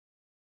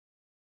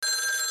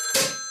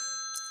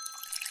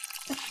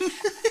Oh,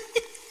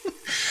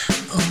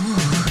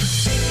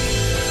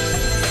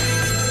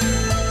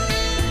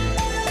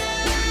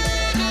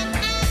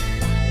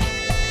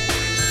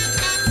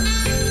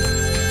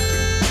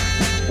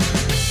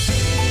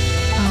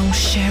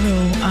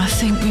 Cheryl, I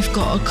think we've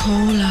got a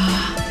caller.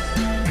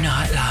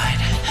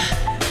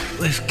 Nightline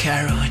with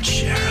Carol and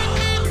Cheryl.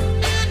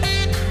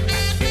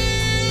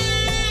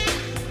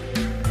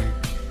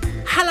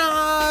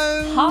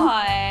 Hello.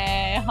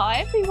 Hi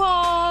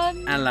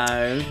everyone.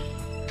 Hello.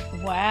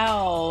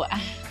 Wow,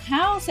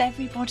 how's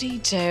everybody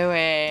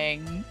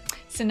doing?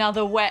 It's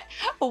another wet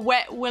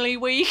willy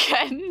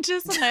weekend,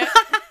 isn't it?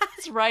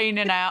 It's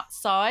raining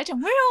outside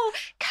and we're all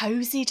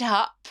cozied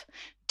up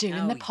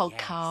doing the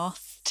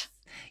podcast.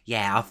 Yes.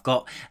 Yeah, I've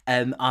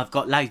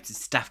got loads of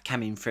stuff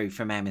coming through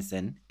from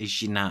Amazon,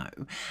 as you know.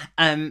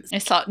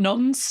 It's like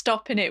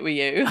non-stop in it with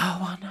you.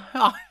 Oh, I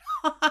know.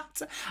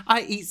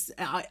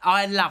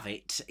 I love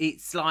it.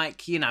 It's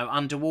like,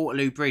 under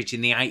Waterloo Bridge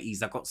in the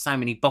 80s. I've got so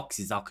many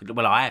boxes I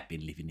have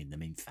been living in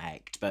them, in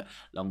fact, but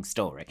long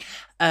story.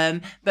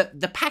 But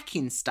the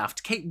packing stuff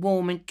to keep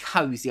warm and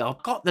cosy,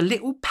 I've got the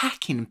little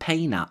packing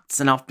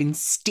peanuts and I've been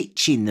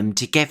stitching them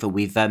together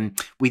with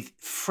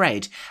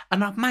thread,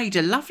 and I've made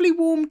a lovely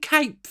warm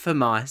cape for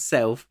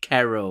myself,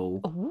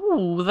 Carol.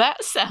 Oh,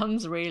 that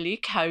sounds really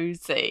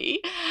cosy.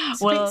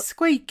 It's a bit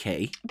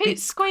squeaky. Bit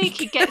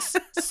squeaky.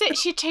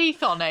 Sits your teeth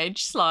on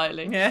edge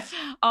slightly. Yeah.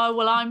 Oh,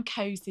 well, I'm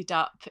cozied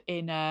up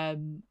in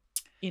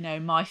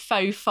my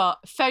faux fur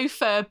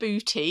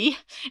booty.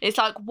 It's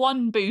like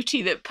one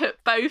booty that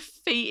put both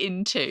feet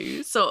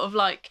into, sort of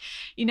like,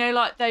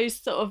 like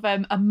those sort of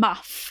a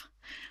muff,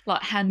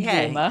 like hand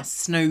warmer. Yeah,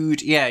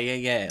 snood.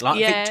 Yeah. Like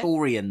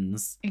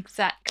Victorians.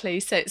 Exactly.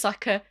 So it's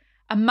like a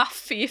muff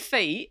for your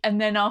feet, and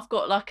then I've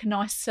got like a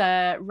nice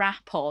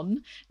wrap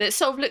on that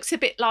sort of looks a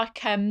bit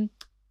like a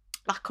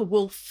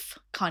wolf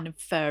kind of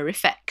fur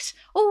effect.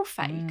 All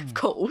fake, of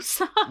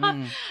course.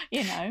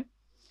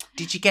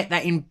 Did you get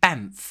that in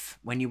Banff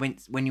when you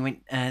went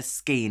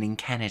skiing in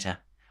Canada,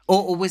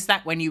 or was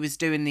that when you was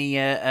doing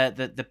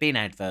the bin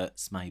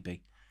adverts?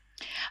 Maybe.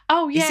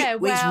 Oh yeah,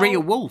 it's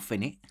real wolf,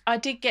 innit? I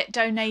did get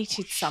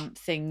donated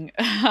something.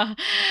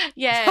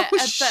 Yeah,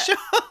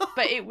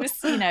 but it was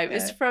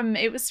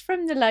it was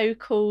from the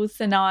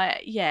locals,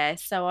 and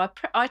so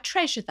I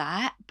treasure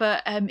that.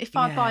 But if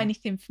I buy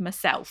anything for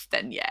myself,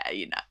 then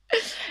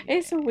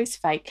it's always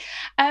fake.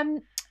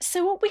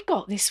 So what we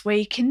got this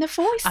week in the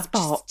voice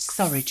box?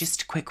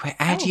 Just a quick question.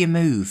 How do you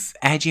move?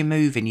 How do you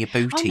move in your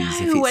booties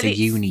if it's a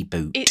uni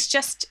boot? It's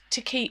just to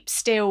keep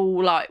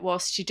still, like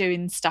whilst you're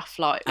doing stuff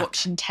like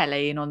watching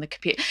telly and on the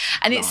computer.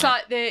 And it's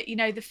like the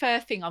fur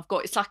thing I've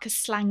got. It's like a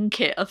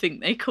slanket, I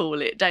think they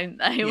call it, don't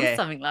they, or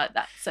something like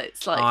that. So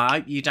it's like. I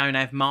hope you don't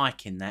have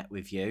Mike in that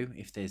with you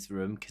if there's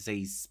room, because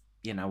he's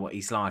what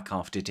he's like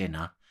after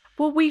dinner.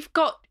 Well, we've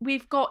got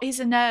his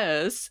and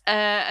hers,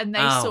 and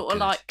they sort of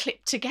like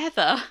clip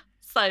together.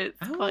 So it's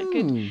quite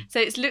good. So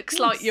it looks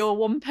like you're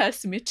one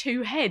person with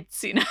two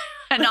heads, an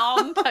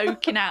arm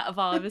poking out of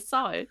either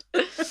side.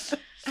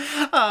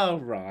 Oh,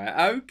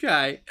 right.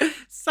 Okay.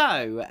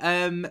 So,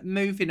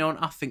 moving on,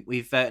 I think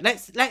we've...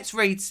 let's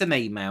read some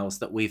emails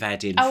that we've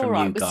had in from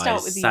you guys. We'll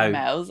start with the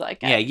emails,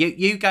 okay. Yeah,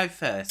 you go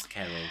first,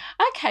 Carol.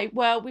 Okay,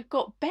 well, we've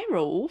got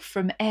Beryl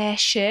from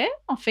Ayrshire.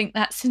 I think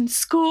that's in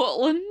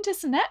Scotland,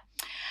 isn't it?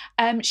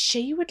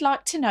 She would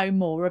like to know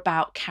more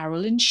about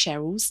Carol and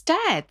Cheryl's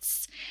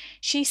dads.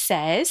 She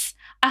says,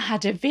 I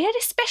had a very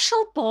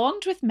special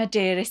bond with my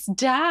dearest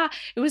dad.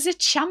 He was a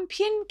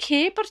champion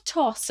caber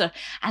tosser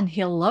and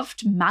he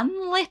loved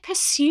manly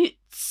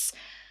pursuits.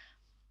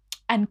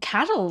 And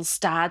Carol's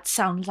dad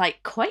sounds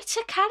like quite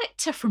a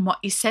character from what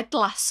you said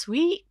last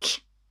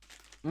week.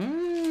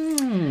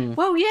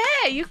 Well,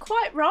 yeah, you're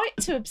quite right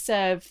to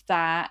observe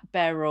that,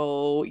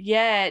 Beryl.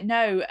 Yeah,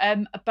 no,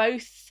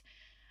 both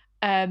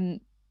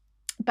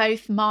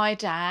my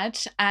dad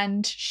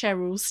and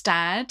Cheryl's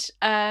dad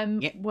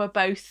were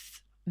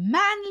both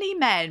manly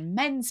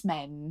men's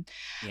men,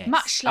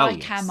 much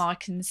like our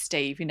Mike and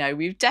Steve.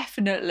 We've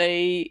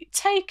definitely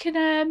taken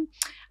a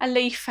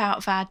leaf out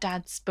of our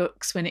dad's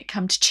books when it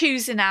comes to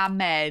choosing our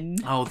men.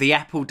 Oh, the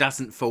apple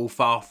doesn't fall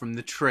far from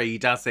the tree,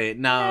 does it?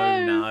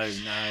 No.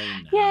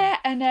 Yeah,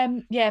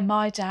 and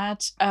my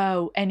dad,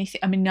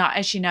 anything. I mean,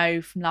 as you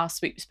know from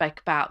last week, we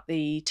spoke about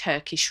the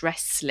Turkish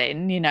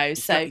wrestling,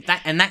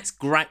 that's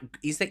great.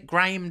 Is it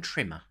Graham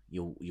Trimmer?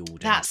 Your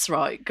dad? That's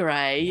right,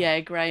 Gray. Yeah,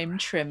 Graham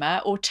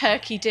Trimmer, or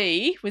Turkey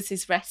D was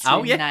his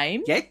wrestling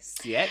name. Yes,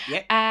 yeah.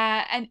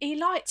 And he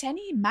liked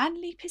any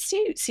manly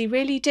pursuits. He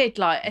really did,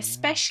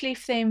 especially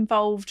if they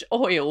involved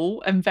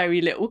oil and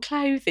very little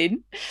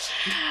clothing.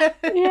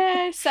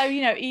 Yeah, so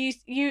he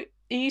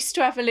used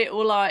to have a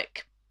little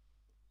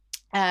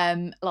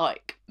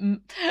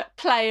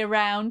play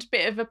around,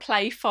 bit of a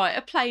play fight,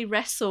 a play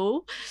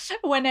wrestle,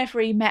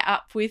 whenever he met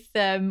up with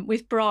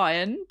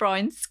Brian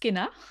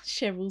Skinner,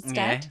 Cheryl's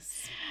dad.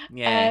 Yes.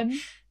 Yeah.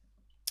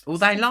 Well,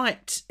 they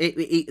liked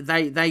it.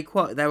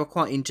 They were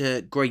quite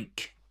into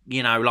Greek,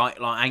 you know, like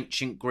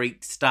ancient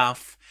Greek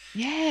stuff.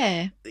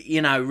 Yeah.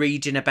 You know,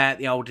 reading about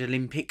the old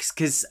Olympics,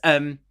 because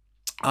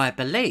I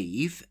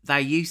believe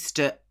they used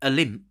to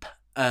Olymp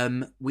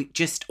with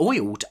just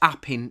oiled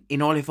up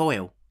in olive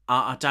oil.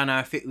 I don't know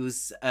if it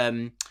was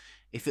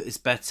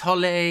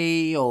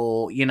Bertolli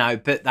or, you know,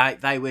 but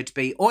they would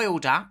be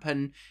oiled up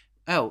and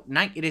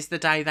naked as the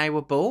day they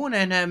were born,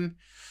 and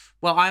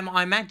well, I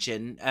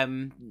imagine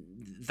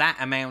that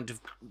amount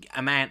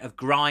of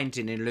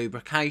grinding and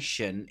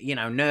lubrication, you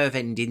know, nerve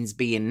endings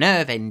being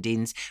nerve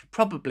endings,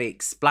 probably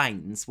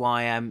explains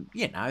why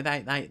you know,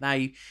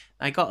 they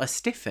got a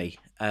stiffy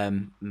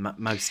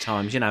most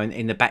times, you know,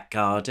 in the back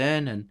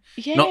garden, and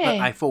not that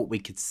Yeah. they thought we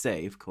could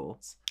see, of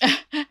course.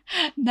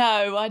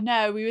 No, I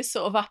know. We were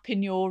sort of up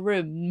in your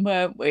room,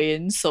 weren't we?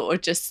 And sort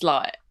of just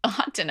like,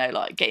 I don't know,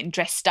 like getting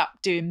dressed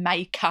up, doing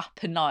makeup,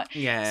 and like it's a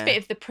Yeah, bit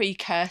of the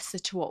precursor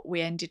to what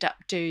we ended up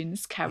doing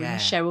as Carol and yeah.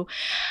 Cheryl.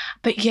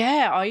 But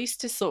yeah, I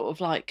used to sort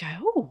of like go,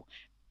 oh,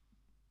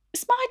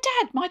 it's my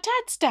dad. My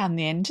dad's down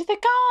the end of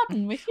the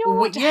garden with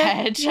your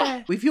dad.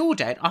 Yeah, with your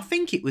dad. I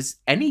think it was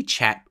any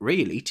chap,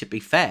 really, to be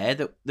fair,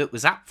 that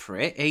was up for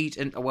it.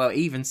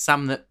 Even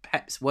some that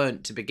perhaps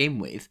weren't to begin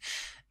with.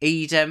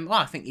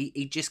 I think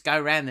he'd just go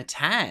around the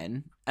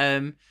town,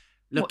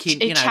 looking,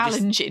 you know,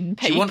 challenging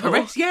people. Do you want to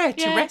wrestle? Yeah,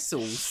 to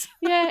wrestles.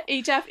 Yeah,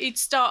 he'd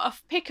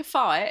pick a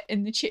fight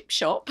in the chip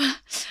shop,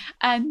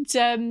 and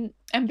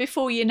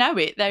before you know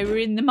it, they were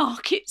in the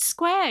market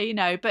square, you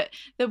know. But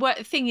the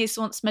thing is,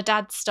 once my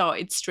dad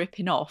started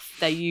stripping off,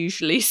 they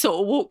usually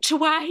sort of walked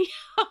away.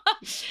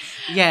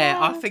 Yeah,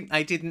 I think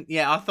they didn't.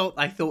 Yeah, I thought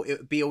they thought it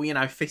would be all, you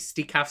know,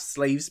 fisticuffs,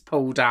 sleeves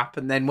pulled up,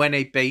 and then when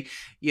he'd be,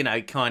 you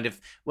know, kind of,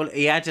 well,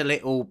 he had a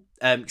little.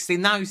 Because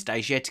in those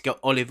days you had to get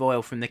olive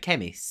oil from the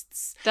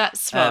chemists.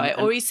 That's right.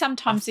 Or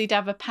he'd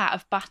have a pat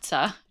of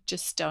butter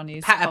just on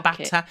his pat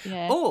pocket. of butter,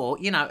 yeah. Or,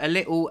 you know, a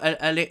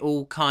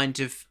little kind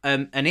of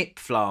an ip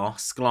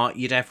flask like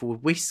you'd have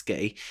with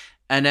whiskey,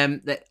 and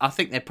I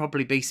think there'd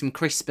probably be some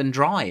crisp and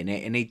dry in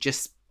it, and he'd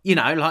just, you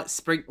know, like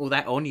sprinkle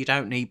that on. You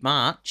don't need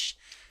much.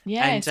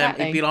 Yeah, and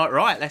exactly. He'd be like,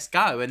 right, let's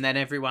go, and then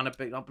everyone would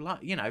be like,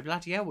 you know,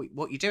 bloody hell,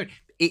 what you doing?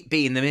 It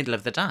be in the middle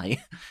of the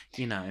day,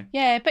 you know.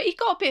 Yeah, but he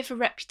got a bit of a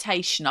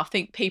reputation. I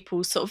think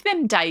people sort of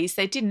them days,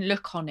 they didn't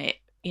look on it,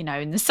 you know,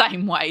 in the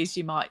same way as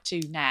you might do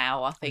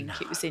now. I think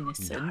it was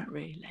innocent,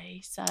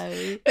 really. So,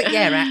 but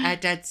yeah, our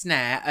dads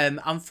now,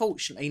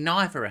 unfortunately,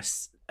 neither of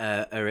us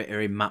are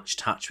in much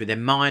touch with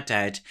him. My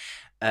dad,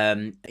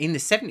 in the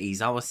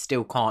 70s, I was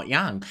still quite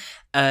young.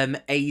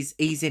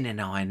 He's in an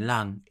iron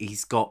lung.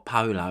 He's got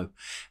polo,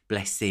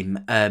 bless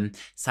him.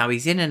 So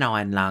he's in an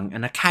iron lung,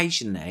 and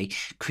occasionally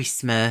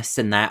Christmas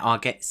and that, I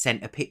get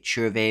sent a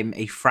picture of him.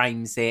 He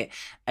frames it,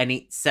 and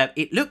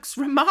it looks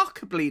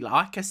remarkably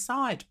like a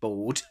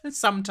sideboard,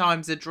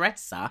 sometimes a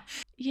dresser.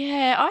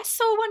 Yeah, I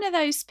saw one of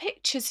those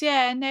pictures,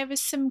 and there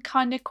was some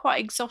kind of quite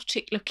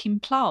exotic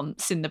looking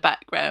plants in the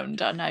background,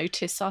 I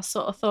noticed. I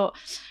sort of thought,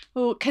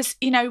 well, because,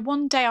 you know,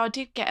 one day I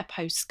did get a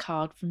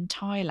postcard from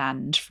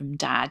Thailand from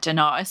Dad,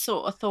 and I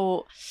sort of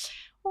thought,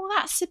 well,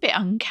 that's a bit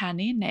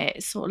uncanny, isn't it?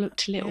 It sort of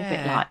looked a little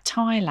bit like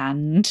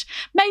Thailand.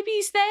 Maybe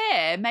he's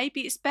there.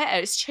 Maybe it's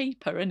better. It's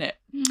cheaper, isn't it,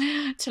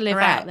 to live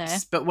out there?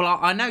 But well,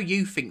 I know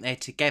you think they're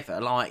together,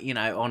 like, you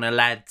know, on a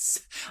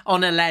lad's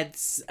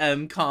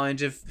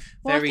kind of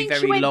very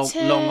long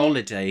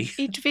holiday.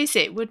 He'd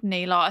visit, wouldn't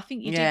he? Like, I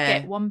think you did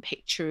get one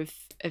picture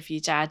of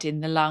your dad in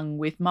the lung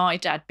with my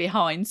dad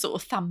behind,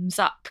 sort of thumbs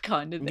up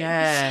kind of thing.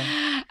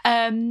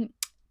 Yeah.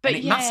 But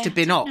it must have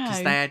been hot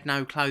because they had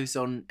no clothes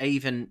on,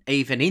 even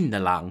in the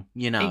lung,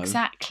 you know.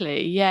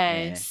 Exactly,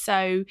 yeah.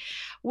 So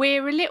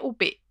we're a little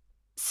bit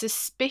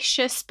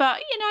suspicious, but,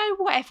 you know,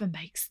 whatever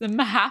makes them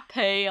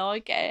happy, I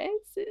guess.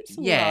 It's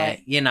all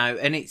right. You know,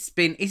 and it's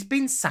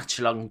been such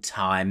a long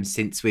time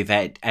since we've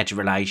had a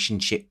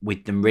relationship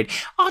with them. Really,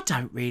 I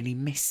don't really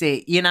miss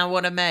it. You know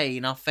what I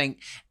mean? I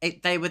think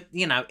they were,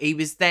 you know, he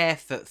was there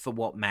for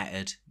what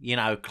mattered. You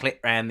know,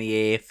 clip round the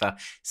ear for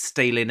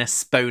stealing a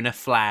spoon of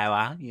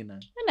flour. You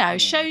know,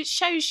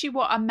 shows you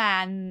what a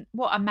man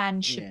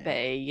should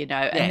be. You know,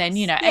 and then,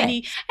 you know,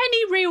 any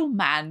real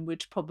man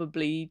would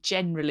probably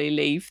generally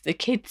leave the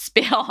kids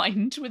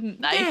behind,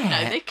 wouldn't they? Yeah.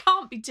 You know, they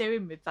can't be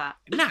doing with that.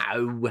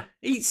 No,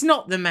 it's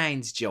not the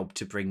man's job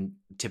to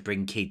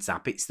bring kids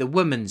up. It's the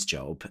woman's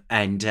job,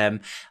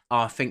 and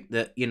I think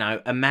that, you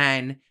know, a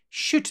man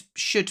should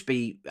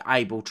be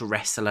able to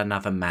wrestle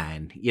another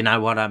man. You know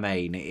what I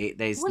mean?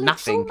 There's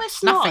nothing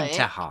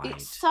to hide.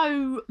 It's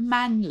so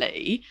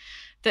manly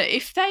that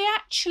if they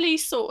actually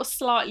sort of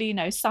slightly, you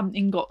know,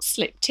 something got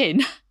slipped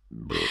in.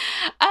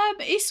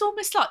 It's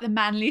almost like the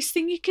manliest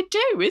thing you could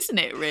do, isn't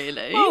it?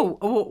 Really?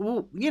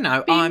 Well, you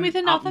know, being with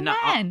another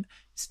man.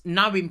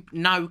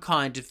 No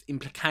kind of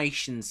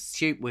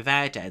implications with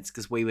our dads,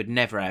 because we would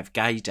never have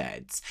gay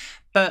dads.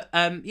 But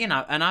you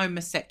know, an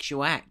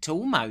homosexual act,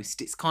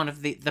 almost, it's kind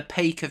of the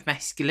peak of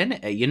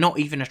masculinity. You're not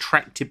even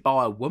attracted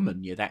by a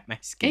woman; you're that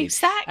masculine.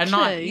 Exactly. And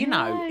like, you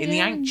know, in the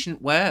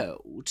ancient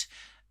world,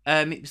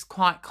 It was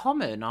quite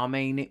common. I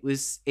mean,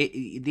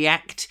 the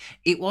act.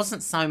 It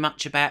wasn't so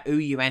much about who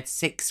you had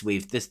sex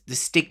with. The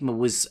stigma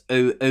was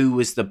who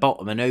was the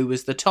bottom and who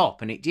was the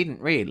top, and it didn't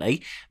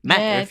really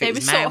matter Yeah, if it they was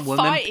would sort man, of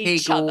woman, fight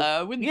each pig, or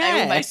other, wouldn't they?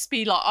 yeah, Almost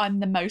be like,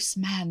 I'm the most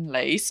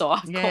manly, so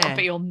I've got to yeah,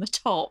 be on the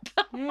top.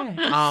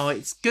 yeah. Oh,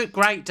 it's good.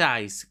 Great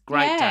days.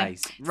 Great Yeah.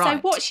 days. So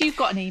Right. what's you've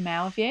got an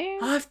email, have you?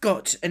 I've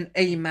got an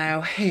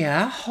email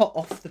here, hot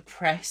off the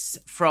press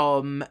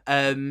from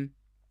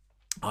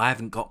I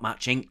haven't got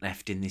much ink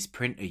left in this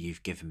printer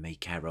you've given me,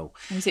 Carol.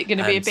 Is it going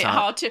to be a bit So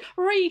hard to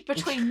read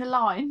between the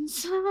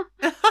lines?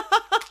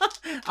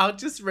 I'll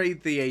just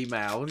read the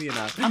email, you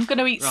know. I'm going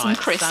to eat some Right,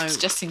 crisps so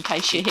just in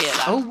case you hear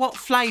that. Oh, what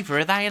flavour?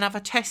 Are they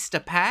another tester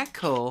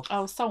pack or?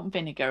 Oh, salt and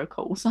vinegar, of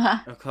course.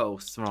 Of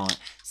course, right.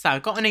 So I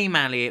got an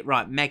email here.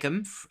 Right,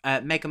 Megan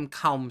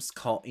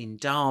Colmscott in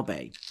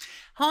Derby.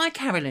 Hi,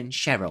 Carol and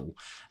Cheryl.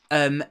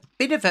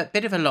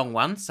 Bit of a long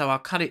one, so I'll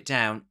cut it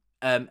down.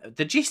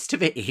 The gist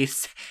of it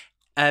is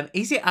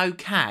it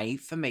okay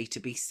for me to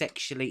be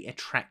sexually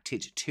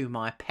attracted to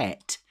my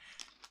pet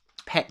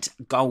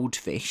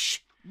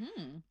goldfish?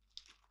 Mm.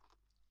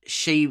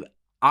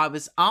 I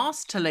was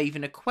asked to leave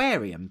an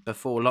aquarium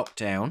before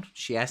lockdown.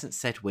 She hasn't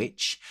said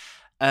which.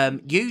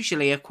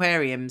 Usually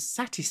aquariums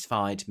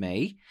satisfied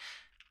me,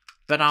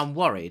 but I'm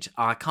worried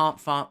I can't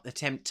fight the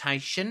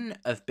temptation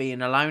of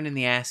being alone in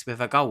the house with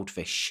a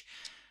goldfish.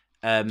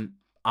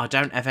 I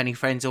don't have any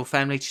friends or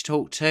family to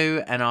talk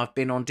to, and I've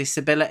been on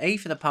disability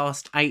for the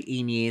past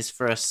 18 years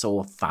for a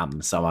sore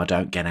thumb, so I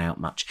don't get out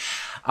much.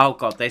 Oh,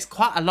 God, there's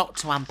quite a lot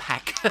to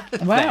unpack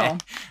Well,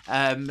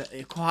 there.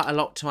 Quite a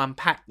lot to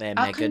unpack there,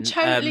 I Megan. can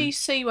totally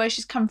see where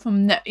she's come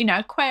from. That, you know,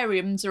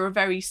 aquariums are a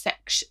very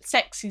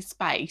sexy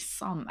space,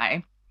 aren't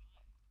they?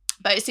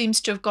 But it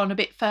seems to have gone a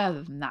bit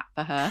further than that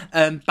for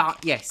her.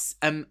 But yes,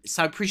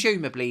 so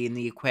presumably in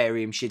the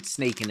aquarium she'd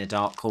sneak in a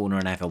dark corner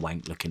and have a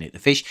wank looking at the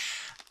fish.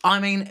 I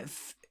mean,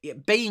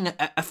 being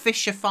a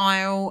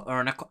fishophile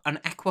or an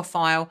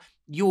aquaphile,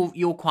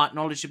 you're quite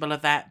knowledgeable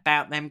of that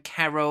about them,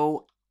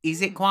 Carol.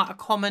 Is it quite a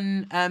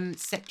common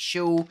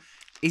sexual?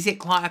 Is it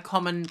quite a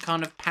common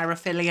kind of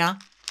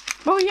paraphilia?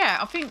 Well, yeah,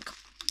 I think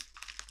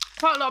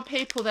quite a lot of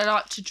people, they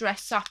like to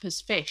dress up as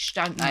fish,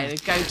 don't they? They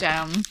go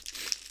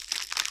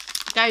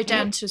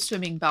down to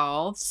swimming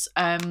baths.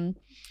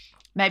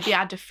 Maybe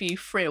add a few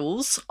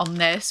frills on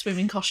their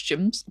swimming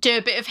costumes. Do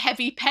a bit of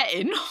heavy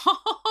petting,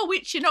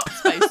 which you're not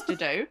supposed to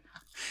do.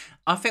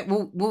 I think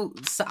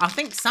I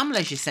think some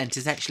leisure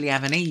centres actually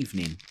have an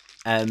evening.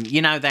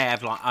 You know, they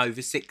have like over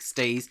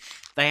 60s.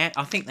 I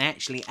think they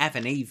actually have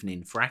an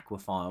evening for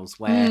aquaphiles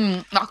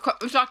where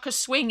It's like a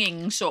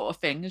swinging sort of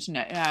thing, isn't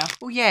it? Yeah.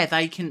 Well, yeah,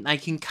 they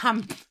can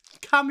come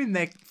in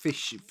their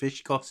fish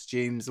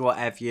costumes, what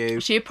have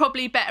you. So you're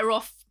probably better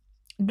off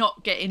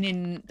not getting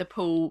in the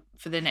pool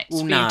for the next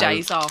few no.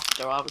 days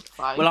after, I would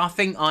say. Well,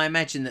 I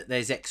imagine that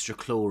there's extra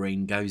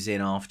chlorine goes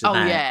in after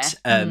that.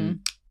 Yeah.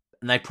 And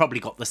they probably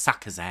got the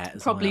suckers out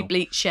as probably well.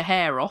 bleach your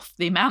hair off,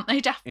 the amount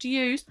they'd have to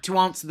use. To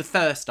answer the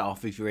first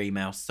half of your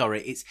email,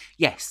 sorry,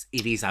 yes,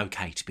 it is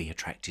okay to be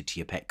attracted to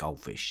your pet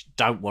goldfish.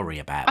 Don't worry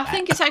about that. I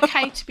think it's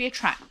okay to be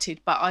attracted,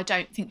 but I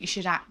don't think you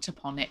should act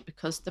upon it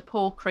because the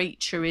poor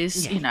creature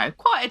is,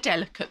 quite a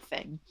delicate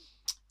thing.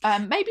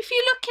 Maybe if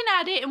you're looking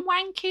at it and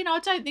wanking, I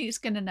don't think it's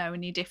going to know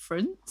any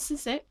difference,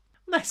 is it?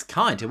 That's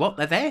kind of what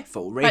they're there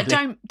for, really.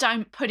 But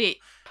don't put it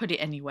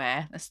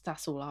anywhere.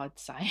 That's all I'd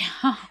say.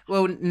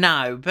 Well,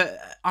 no, but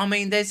I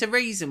mean, there's a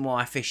reason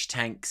why fish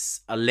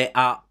tanks are lit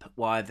up.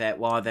 Why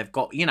they've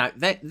got,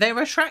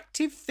 they're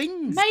attractive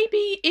things.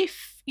 Maybe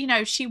if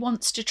she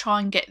wants to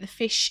try and get the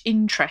fish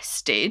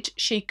interested,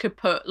 she could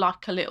put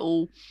like a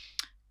little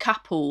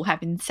couple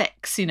having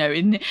sex, in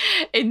the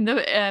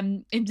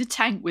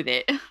tank with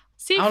it.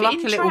 See if it like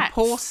interacts. A little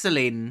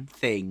porcelain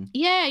thing.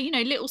 Yeah,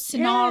 little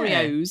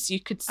scenarios you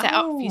could set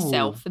up for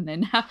yourself and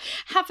then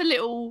have a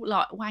little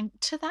like wank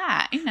to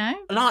that,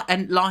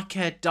 Like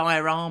a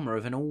diorama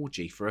of an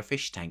orgy for a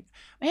fish tank.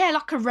 Yeah,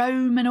 like a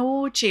Roman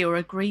orgy or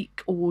a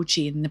Greek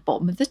orgy in the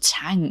bottom of the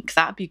tank.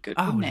 That'd be good,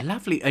 wouldn't it?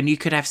 Lovely. And you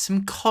could have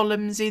some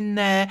columns in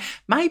there.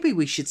 Maybe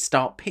we should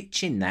start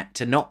pitching that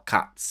to knot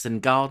cuts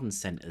and garden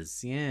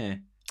centres, yeah.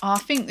 I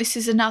think this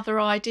is another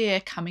idea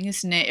coming,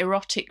 isn't it?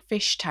 Erotic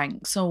fish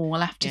tanks. Oh,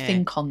 we'll have to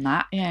think on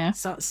that, yeah.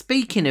 So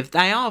speaking of,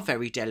 they are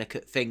very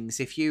delicate things.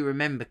 If you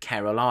remember,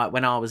 Carol,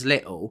 when I was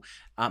little,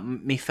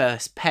 my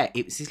first pet,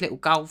 it was this little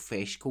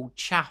goldfish called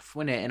Chuff,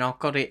 wasn't it? And I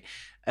got it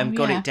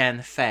it down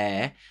the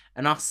fair,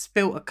 and I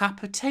spilt a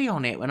cup of tea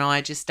on it when I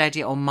just had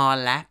it on my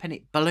lap, and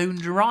it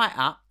ballooned right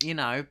up,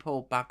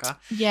 poor bugger.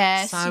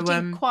 Yes, so, you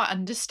didn't quite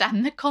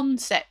understand the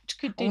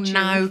concept, did you?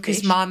 No,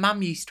 because my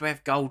mum used to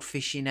have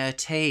goldfish in her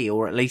tea,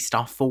 or at least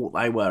I thought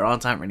they were. I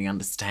don't really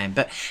understand,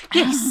 but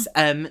yes.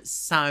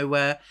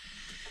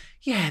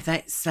 Yeah,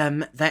 that's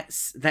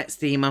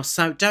the email.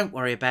 So don't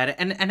worry about it.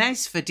 And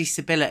as for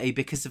disability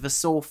because of a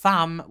sore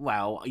thumb,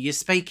 well, you're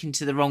speaking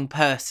to the wrong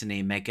person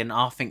here, Megan.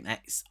 I think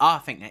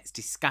that's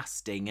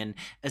disgusting. And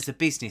as a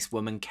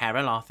businesswoman,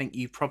 Carol, I think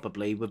you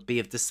probably would be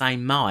of the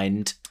same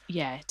mind.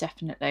 Yeah,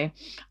 definitely.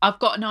 I've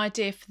got an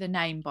idea for the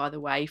name, by the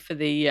way, for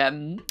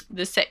the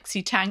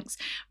sexy tanks.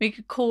 We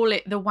could call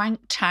it the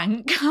wank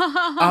tank.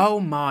 Oh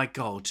my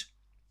God.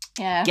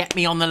 Yeah. Get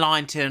me on the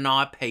line to an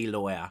IP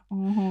lawyer.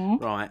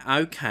 Mm-hmm. Right,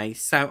 okay.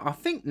 So I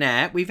think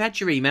now we've had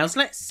your emails.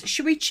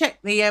 Should we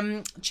check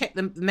the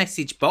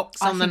message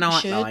box on the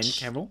nightline,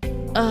 Carol?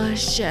 Oh,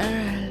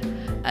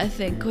 Cheryl, I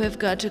think we've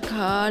got a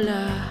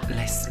caller.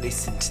 Let's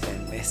listen to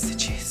them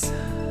messages.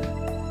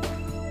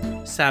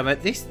 So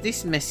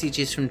this message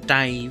is from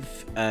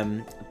Dave.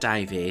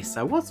 Dave here.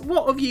 So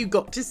what have you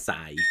got to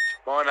say?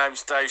 My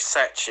name's Dave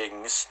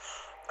Satchings.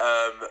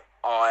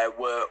 I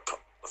work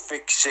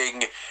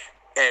fixing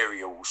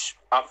aerials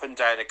up and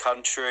down the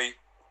country.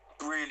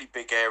 Really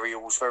big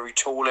aerials, very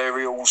tall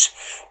aerials.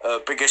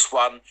 Biggest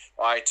one,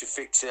 I had to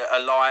fix a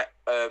light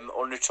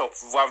on the top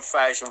of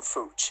 1,000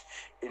 foot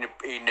in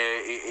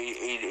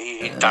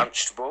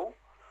Dunstable.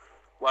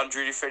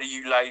 Wondering if any of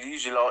you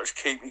ladies would like to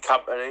keep me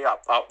company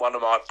up one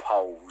of my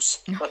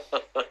poles.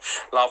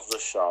 Love the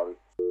show.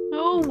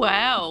 Oh,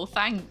 well,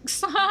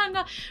 thanks.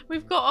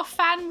 We've got a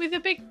fan with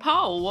a big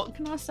pole. What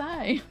can I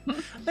say?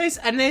 There's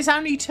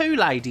only 2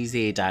 ladies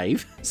here,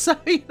 Dave. So,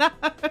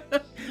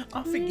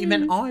 I think you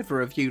meant either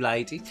of you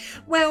ladies.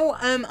 Well,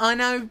 I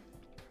know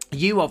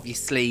you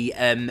obviously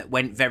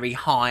went very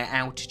high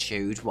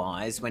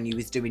altitude-wise when you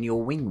was doing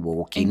your wing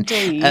walking.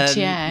 Indeed, yes.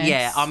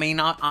 Yeah, I mean,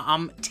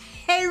 I'm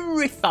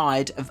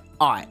terrified of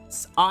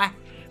heights. I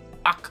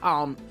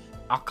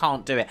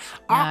can't do it.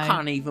 No. I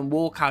can't even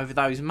walk over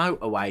those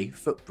motorway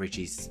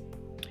footbridges.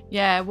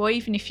 Yeah, well,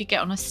 even if you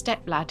get on a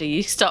step ladder,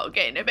 you start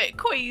getting a bit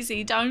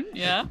queasy, don't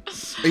you?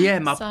 Yeah,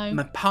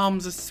 my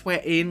palms are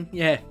sweating.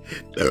 Yeah.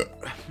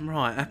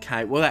 Right,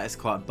 okay. Well, that is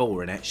quite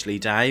boring, actually,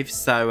 Dave.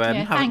 So,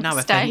 thanks, no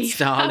offence, Dave.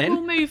 darling.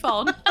 We'll move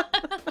on.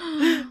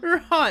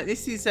 Right,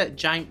 this is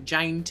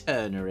Jane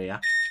Turner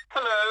here.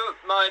 Hello,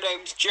 my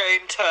name's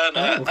Jane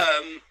Turner.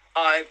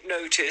 I've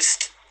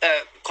noticed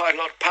quite a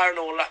lot of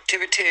paranormal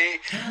activity,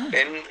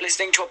 been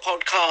listening to a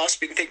podcast,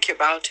 been thinking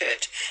about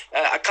it.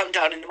 I come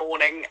down in the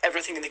morning,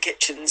 everything in the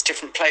kitchen's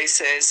different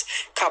places,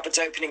 cupboards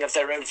opening of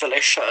their own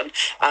volition,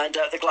 and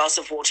the glass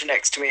of water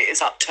next to me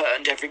is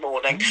upturned every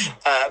morning.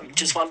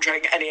 Just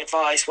wondering any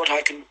advice, what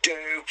I can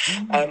do.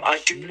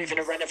 I do live in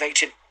a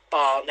renovated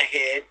barn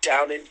here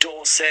down in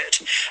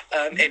Dorset.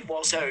 It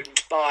was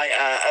owned by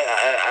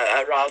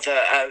a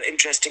rather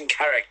interesting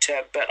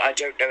character, but I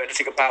don't know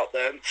anything about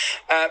them.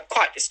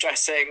 Quite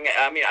distressing.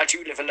 I mean, I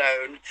do live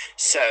alone,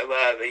 so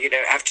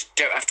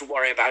don't have to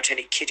worry about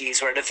any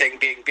kiddies or anything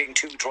being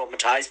too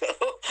traumatised. But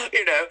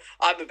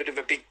I'm a bit of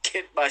a big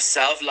kid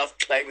myself. Love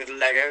playing with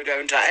Lego,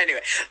 don't I?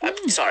 Anyway,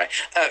 sorry.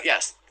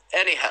 Yes.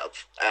 Any help?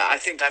 I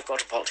think I've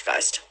got a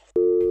poltergeist.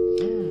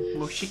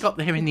 Well, she got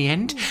there in the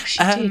end.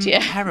 She did,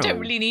 yeah. Carol. Don't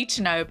really need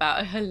to know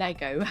about her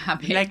Lego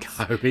habits.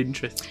 Lego,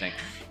 interesting.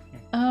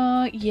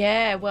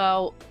 Yeah,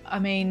 well, I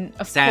mean, of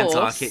course. Sounds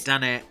like it,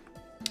 doesn't it?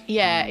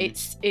 Yeah,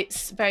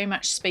 it's very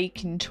much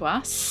speaking to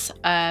us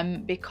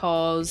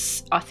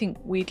because I think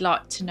we'd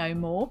like to know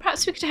more.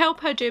 Perhaps we could help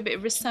her do a bit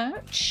of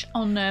research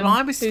on well,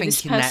 I was who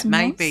thinking this that person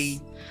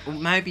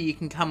maybe you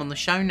can come on the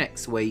show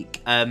next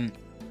week and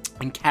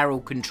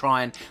Carol can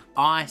try and,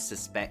 I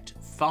suspect,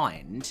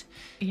 find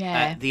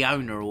the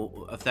owner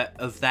of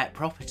that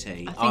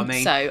property. I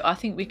think so. I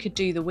think we could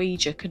do the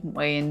Ouija, couldn't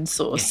we, and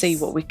sort of see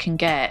what we can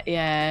get.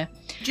 Yeah.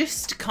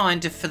 Just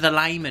kind of for the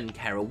layman,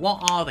 Carol,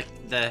 what are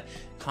the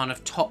kind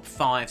of top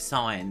 5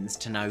 signs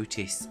to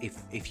notice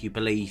if you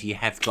believe you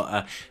have got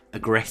a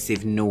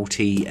aggressive,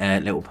 naughty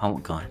little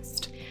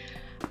poltergeist?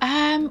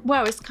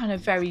 Well, it's kind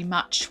of very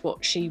much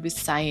what she was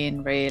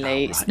saying,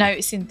 really. It's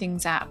noticing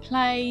things out of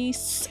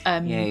place,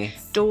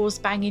 doors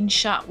banging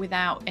shut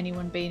without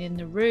anyone being in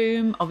the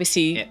room.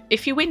 Obviously,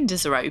 if your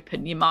windows are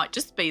open, you might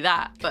just be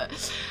that. But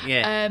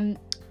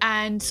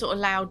and sort of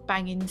loud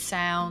banging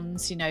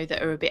sounds,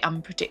 that are a bit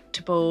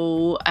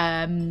unpredictable.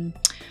 And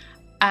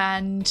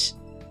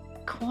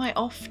quite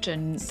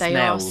often they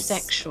are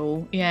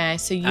sexual. Yeah,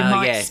 so you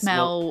might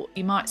smell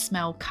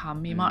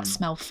cum, you might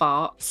smell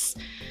farts.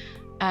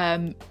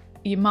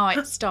 You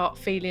might start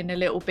feeling a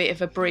little bit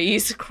of a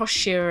breeze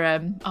across your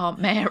Aunt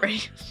Mary.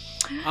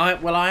 I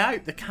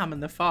hope the cum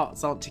and the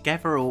farts aren't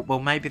together, or well,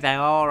 maybe they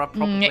are.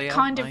 Probably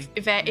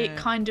it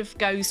kind of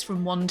goes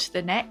from one to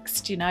the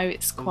next.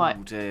 It's quite.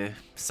 Oh dear.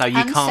 So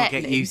you can't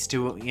get used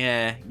to.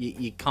 Yeah,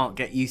 you can't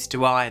get used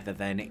to either.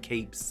 Then it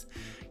keeps.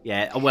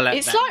 Yeah. Well,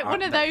 it's like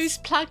one of those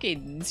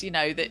plugins,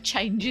 that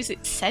changes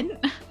its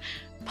scent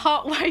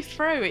part way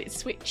through. It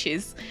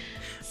switches.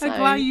 A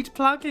Glade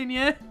plugin,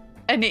 yeah.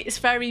 And it's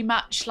very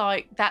much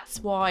like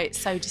that's why it's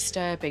so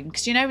disturbing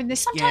because when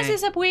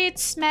there's a weird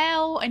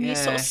smell and you're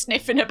sort of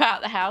sniffing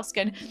about the house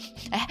going,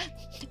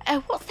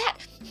 what's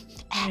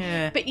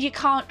that? But you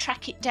can't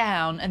track it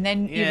down, and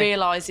then you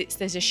realise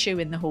there's a shoe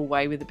in the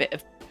hallway with a bit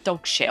of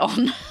dog shit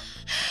on.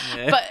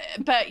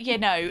 But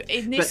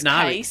in this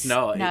case, it's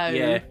not.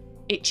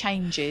 It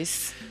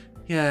changes.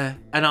 Yeah,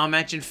 and I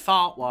imagine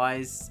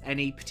fart-wise,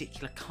 any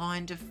particular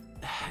kind of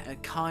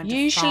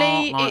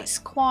Usually fart, it's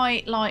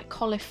quite like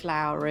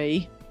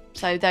cauliflowery.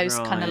 So those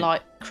kind of Right.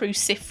 like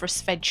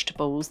cruciferous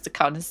vegetables, the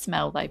kind of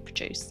smell they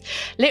produce.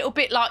 Little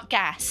bit like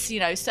gas,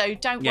 so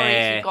don't worry if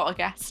Yeah. you've got a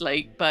gas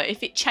leak, but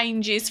if it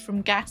changes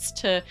from gas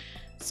to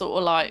sort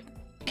of like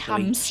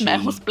cum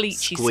smells,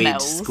 bleachy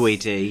smells,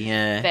 squiddy,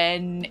 yeah.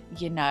 then,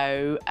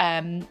 yeah.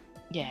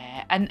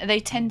 And they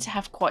tend to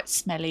have quite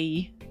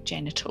smelly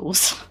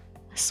genitals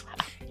as well.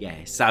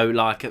 Yeah, so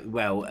like,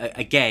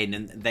 again,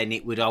 and then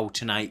it would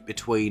alternate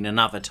between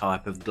another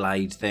type of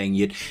Glade thing.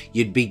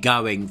 You'd be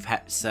going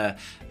perhaps a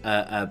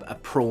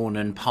prawn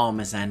and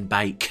parmesan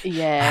bake,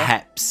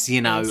 perhaps,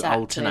 exactly,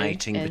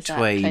 alternating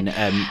between.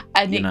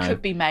 And it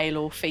could be male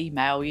or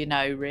female,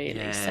 really.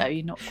 Yeah. So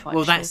you're not quite.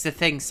 Well, sure. that's the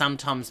thing.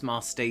 Sometimes my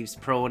Steve's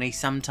prawny,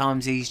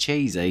 sometimes he's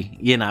cheesy.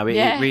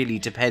 It really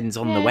depends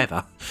on the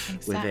weather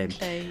with him.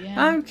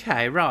 Yeah.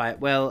 Okay, right.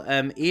 Well,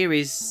 here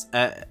is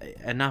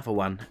another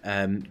one.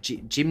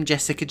 Jim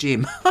Jessica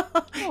Jim.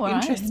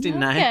 Interesting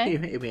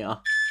name. Here we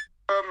are.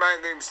 My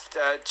name's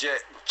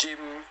Jim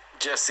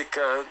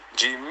Jessica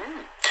Jim.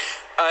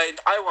 And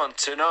I want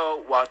to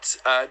know what,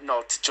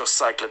 not just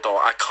Cyclodor,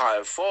 I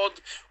can't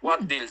afford,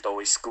 what dildo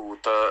is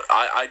good.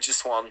 I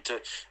just want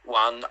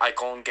one I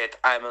can't get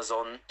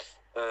Amazon.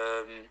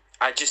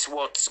 I just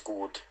what's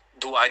good.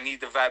 Do I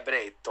need a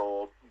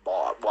vibrator?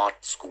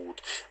 What's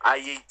good?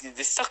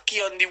 The sucky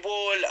on the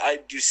wall, I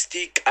do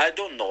stick, I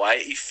don't know.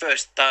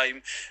 First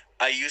time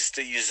I used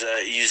to use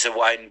a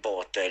wine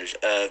bottle.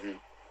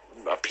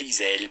 Please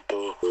help.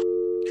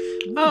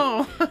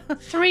 Oh,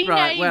 three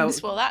right,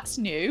 names. Well, that's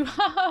new.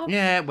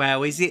 Yeah.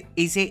 Well, is it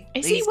Is these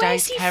he?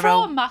 Where's days, he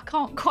Carol? from? I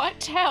can't quite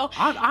tell.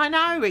 I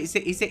know. Is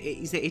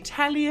it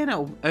Italian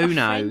or who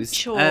knows?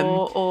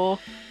 French or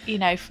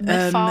from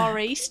the Far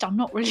East. I'm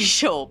not really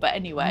sure, but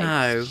anyway.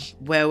 No.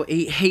 Well,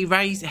 they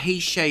raise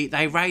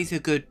a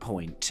good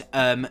point.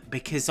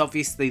 Because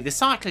obviously the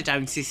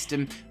cyclodone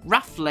system,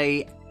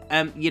 roughly.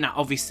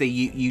 Obviously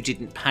you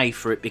didn't pay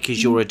for it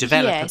because you're a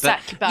developer, yeah,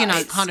 exactly, but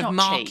it's kind of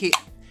not cheap.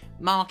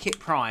 market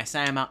price.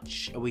 How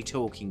much are we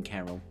talking,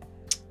 Carol?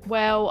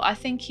 Well, I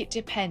think it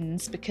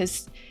depends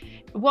because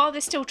while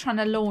they're still trying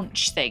to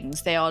launch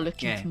things, they are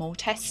looking for more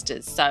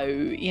testers. So,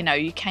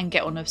 you can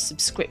get on a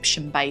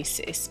subscription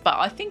basis. But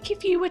I think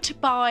if you were to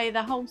buy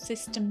the whole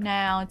system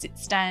now as it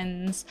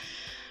stands,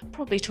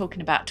 probably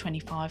talking about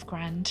 25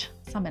 grand,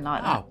 something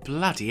like that. Oh,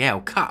 bloody hell.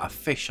 Cut a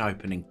fish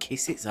open and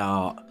kiss its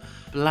heart.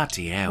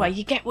 Bloody hell. Well,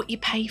 you get what you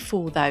pay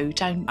for, though,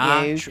 don't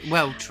you?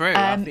 True.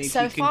 I think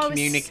so if you can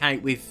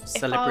communicate with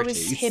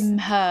celebrities. If I was him,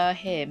 her,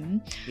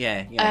 him.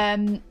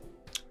 Yeah.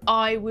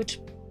 I would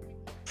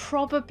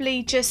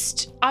probably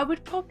just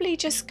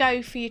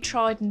go for your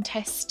tried and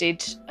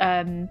tested.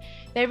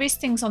 There is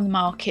things on the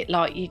market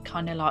like your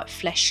kind of like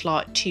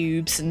fleshlight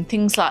tubes and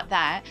things like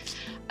that.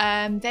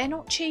 They're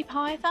not cheap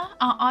either.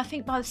 I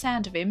think by the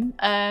sound of him,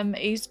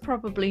 he's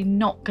probably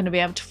not going to be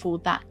able to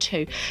afford that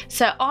too.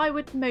 So I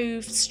would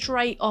move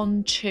straight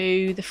on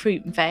to the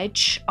fruit and veg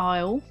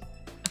aisle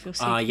of your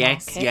supermarket.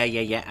 Yes.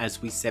 Yeah.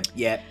 As we said,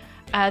 yeah.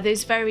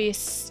 There's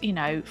various,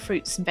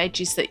 fruits and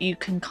veggies that you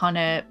can kind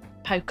of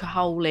poke a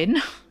hole in,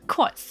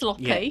 quite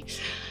sloppy. Yeah.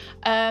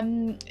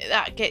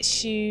 That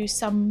gets you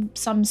some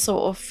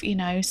sort of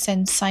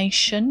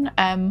sensation.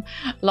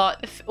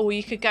 Or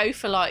you could go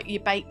for like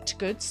your baked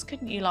goods,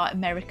 couldn't you? Like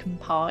American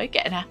pie,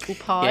 get an apple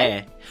pie.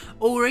 Yeah.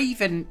 Or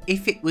even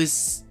if it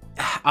was,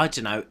 I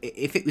don't know,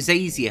 if it was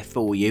easier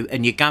for you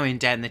and you're going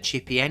down the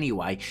chippy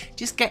anyway,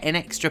 just get an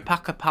extra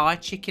puck of pie,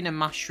 chicken and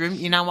mushroom.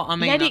 You know what I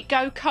mean? Let it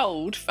go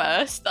cold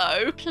first,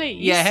 though,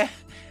 please. Yeah.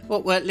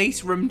 Well, at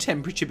least room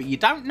temperature, but you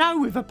don't know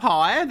with a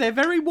pie. They're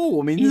very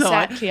warm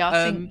inside. Exactly.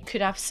 I think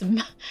could have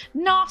some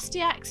nasty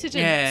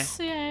accidents. Yeah.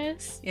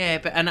 Yes. Yeah,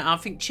 and I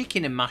think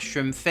chicken and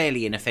mushroom,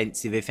 fairly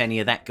inoffensive if any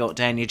of that got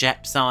down your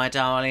Jap side,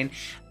 darling.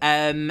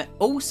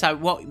 Also,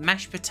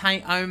 mashed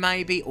potato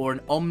maybe, or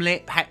an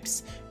omelette,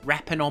 perhaps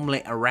wrap an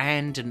omelette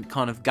around and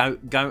kind of go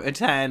to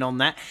town on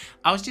that.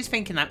 I was just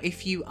thinking that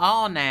if you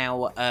are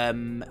now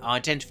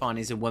identifying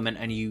as a woman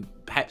and you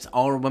perhaps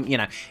are a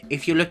woman,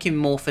 if you're looking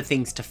more for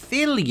things to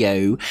fill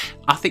you,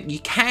 I think you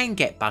can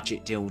get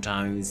budget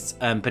dildos.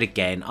 But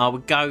again, I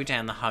would go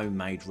down the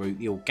homemade route,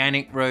 the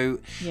organic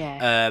route.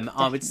 Yeah.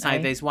 I would say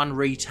there's one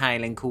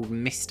retailing called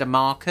Mr.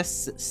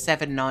 Marcus at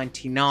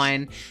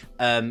 $7.99.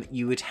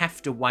 You would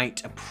have to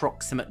wait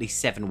approximately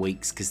 7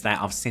 weeks because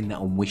I've seen that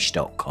on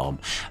wish.com.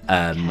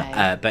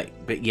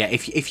 But yeah,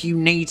 if you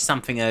need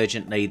something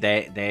urgently,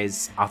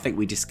 there's, I think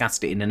we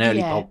discussed it in an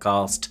early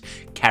podcast,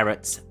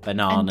 carrots,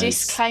 bananas. And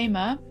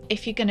disclaimer,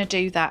 if you're going to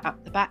do that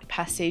up the back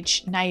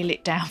passage, nail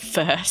it down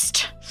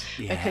first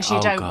because you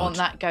don't want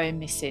that going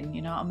missing,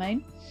 you know what I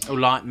mean? Or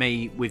like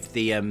me with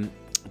the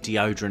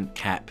deodorant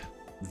cap.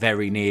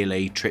 Very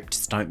nearly tripped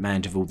Stoke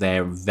Mandeville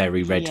there,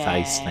 very red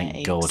face.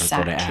 Thank God I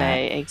got it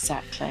out.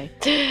 Exactly.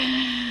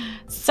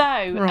 So,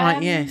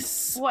 right,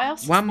 yes. What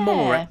else? One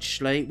more,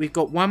 actually. We've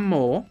got one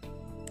more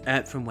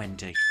from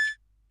Wendy.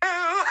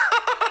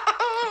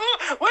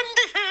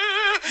 Wendy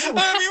here. You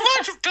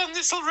might have done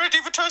this already,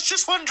 but I was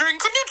just wondering,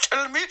 can you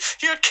tell me,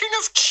 you're king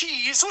of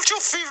cheese, what's your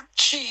favourite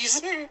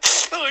cheese? I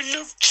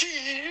love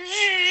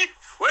cheese.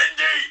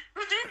 Wendy!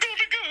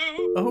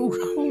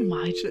 Oh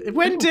my.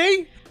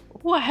 Wendy?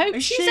 Oh, I hope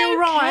Is she's she okay, all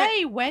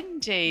right?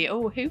 Wendy.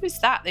 Oh, who was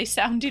that? They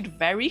sounded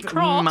very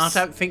cross. I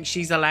don't think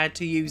she's allowed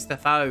to use the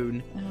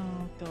phone.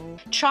 Oh,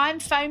 God. Try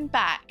and phone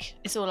back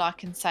is all I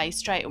can say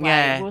straight away.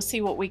 Yeah. We'll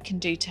see what we can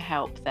do to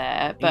help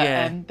there.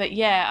 But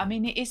yeah, I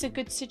mean, it is a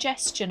good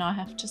suggestion, I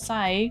have to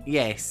say.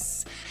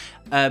 Yes.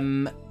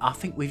 I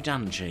think we've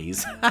done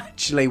G's,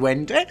 actually,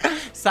 Wendy.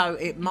 So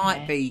it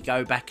might be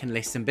go back and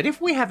listen. But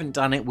if we haven't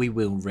done it, we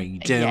will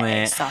redo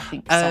yes, it. I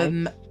think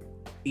so.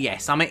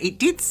 Yes, I mean, it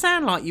did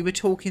sound like you were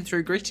talking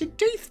through gritted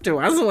teeth to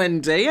us,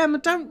 Wendy. I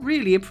don't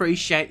really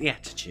appreciate the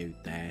attitude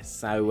there.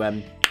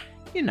 So,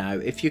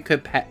 if you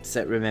could perhaps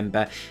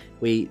remember,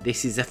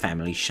 this is a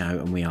family show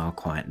and we are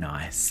quite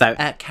nice. So,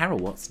 Carol,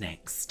 what's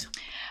next?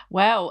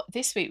 Well,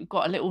 this week we've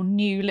got a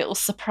little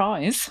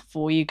surprise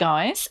for you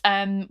guys.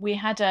 We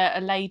had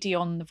a lady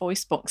on the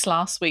voice box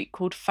last week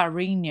called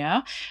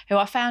Farina, who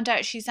I found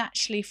out she's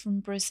actually from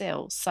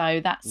Brazil.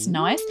 So that's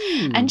nice.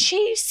 And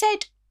she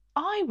said,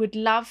 I would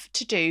love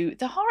to do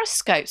the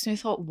horoscopes. And we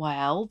thought,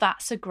 well,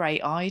 that's a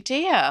great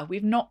idea.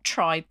 We've not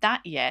tried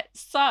that yet.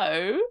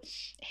 So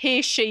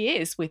here she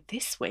is with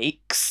this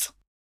week's.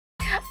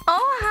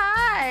 Oh,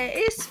 hi,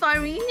 it's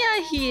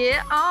Farina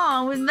here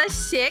with the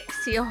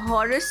sexy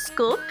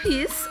horoscope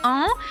piece.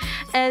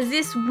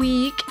 This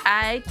week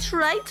I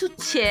try to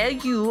tell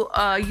you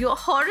your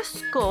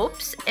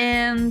horoscopes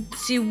and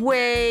the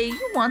way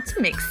you want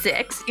to make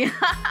sex.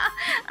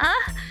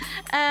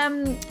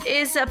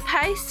 Is a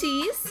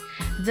Pisces,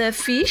 the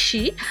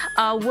fishy,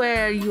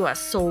 where you are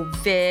so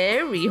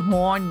very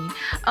horny.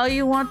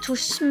 You want to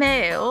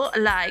smell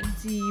like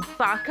the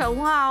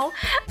bacalhau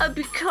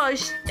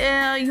because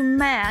your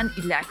man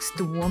likes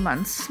the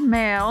woman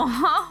smell.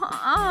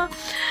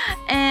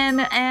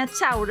 And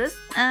Taurus,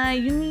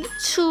 you need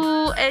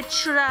to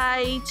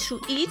try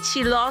to eat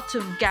a lot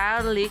of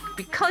garlic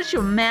because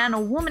your man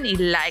or woman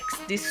likes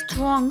this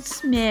strong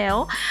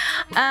smell.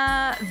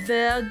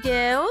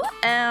 Virgo,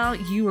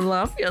 you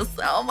love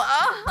yourself.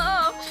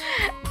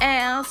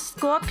 And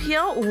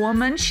Scorpio,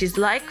 woman, she's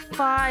like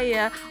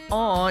fire.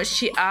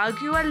 She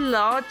argue a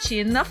lot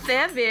in the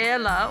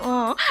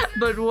favela.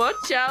 But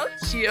watch out,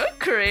 you're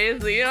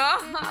crazy.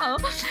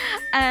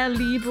 And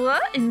Libra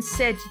and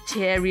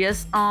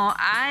Sagittarius,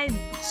 I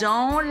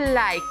don't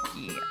like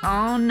you.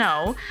 Oh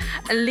no.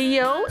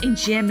 Leo in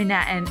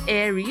Gemini and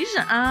Aries,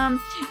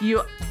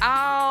 you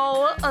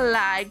all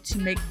like to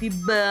make the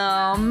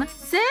bum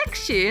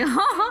sexy.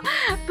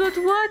 But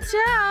watch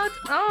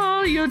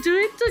out. You do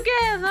it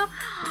together.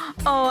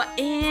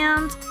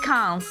 And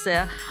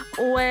Cancer.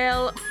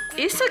 Well,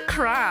 it's a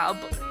crab,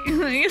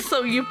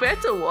 so you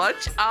better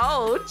watch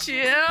out.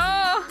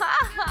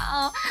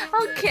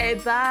 Okay,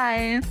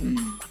 bye.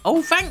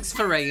 Oh, thanks,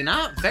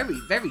 Farina. Very,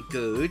 very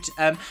good.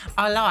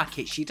 I like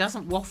it. She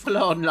doesn't waffle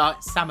on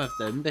like some of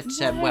them, but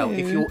well,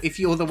 if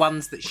you're the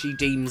ones that she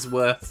deems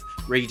worth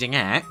reading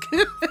out.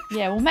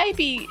 Yeah, well,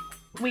 maybe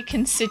we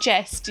can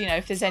suggest,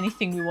 if there's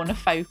anything we want to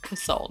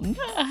focus on.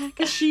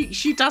 Because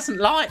she doesn't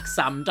like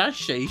some, does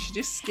she? She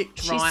just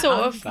skipped right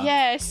over. She sort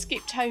of,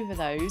 skipped over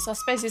those. I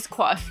suppose there's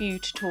quite a few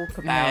to talk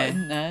about,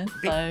 isn't there?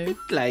 Bit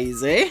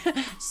lazy.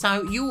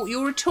 So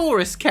you're a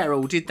Taurus,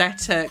 Carol. Did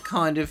that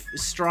kind of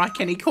strike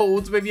any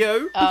chords with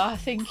you? I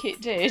think it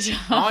did.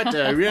 I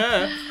do,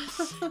 yeah.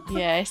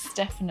 Yes,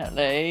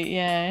 definitely,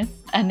 yeah.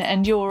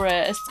 And you're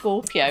a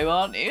Scorpio,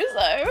 aren't you?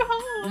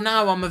 So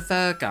no, I'm a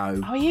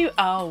Virgo. Are you?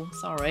 Oh,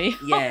 sorry.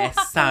 Yeah,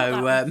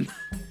 so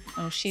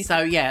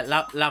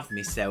love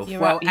myself.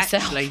 You're well, up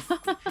yourself. Actually,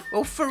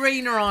 well,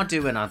 Farina, I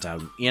do and I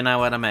don't. You know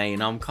what I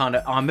mean?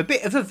 I'm a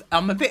bit of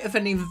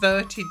an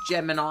inverted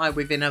Gemini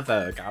within a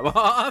Virgo,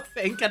 I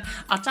think. And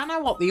I don't know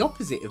what the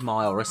opposite of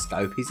my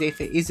horoscope is.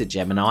 If it is a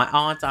Gemini,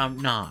 I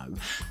don't know.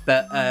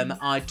 But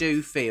I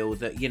do feel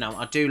that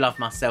I do love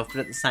myself,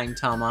 but at the same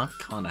time, I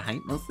kind of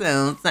hate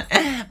myself.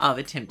 I've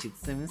attempted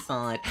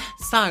suicide.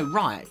 So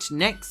right,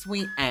 next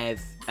we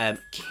have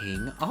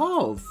King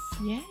of.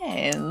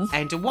 Yes.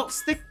 And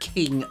what's the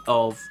King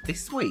of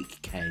this week,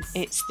 Kez?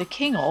 It's the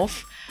King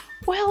of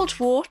World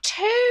War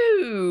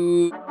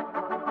II.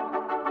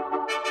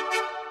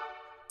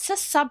 It's a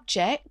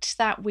subject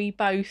that we're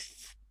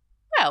both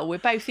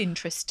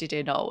interested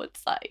in, I would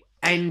say.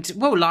 And,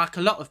 well, like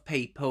a lot of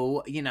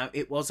people,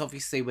 it was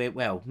obviously,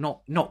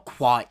 not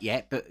quite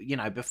yet, but,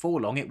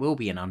 before long, it will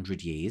be in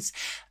 100 years.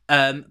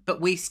 But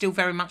we're still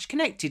very much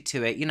connected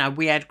to it.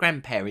 We had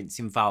grandparents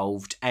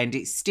involved, and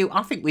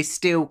I think we're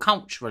still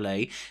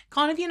culturally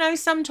kind of,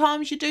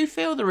 sometimes you do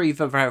feel the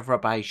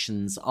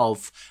reverberations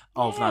of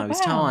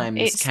those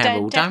times,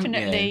 Carol, don't you?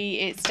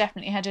 It's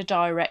definitely had a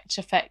direct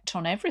effect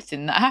on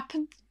everything that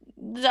happened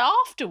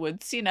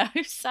afterwards,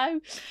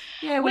 so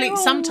yeah, well, it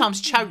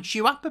sometimes chokes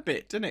you up a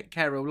bit, doesn't it,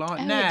 Carol?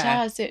 Like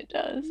now, it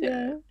does,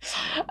 yeah.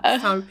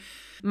 So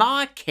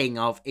my King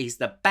of is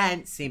the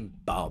bouncing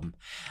bomb.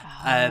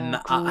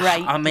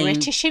 Great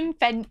British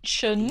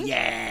invention.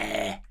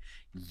 Yeah.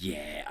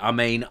 I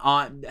mean,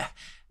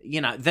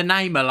 the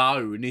name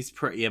alone is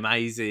pretty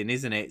amazing,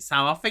 isn't it? So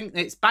I think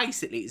it's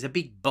a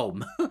big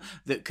bomb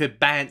that could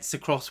bounce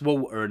across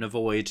water and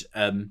avoid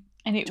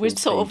And it would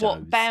sort of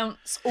Torpedoes.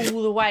 bounce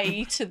all the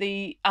way to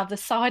the other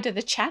side of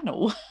the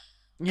channel.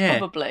 Yeah.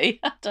 Probably.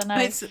 I don't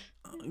know.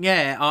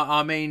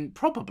 I mean,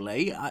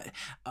 probably.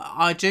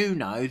 I do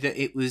know that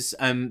it was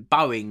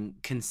Boeing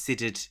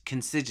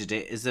considered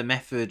it as a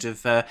method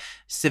of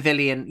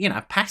civilian,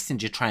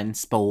 passenger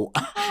transport.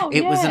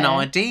 It was an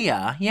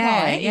idea.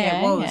 Right,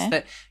 it was yeah.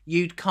 that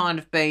you'd kind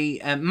of be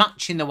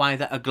much in the way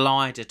that a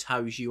glider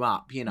tows you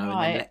up, and then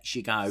lets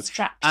you go.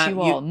 Straps you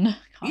on.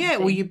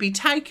 Well, you'd be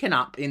taken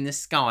up in the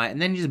sky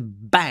and then just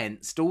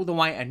bounced all the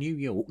way to New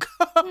York.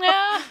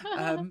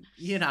 I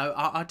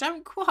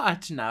don't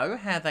quite know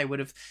how they would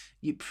have.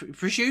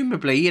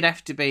 Presumably, you'd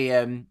have to be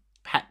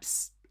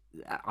perhaps,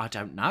 I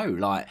don't know,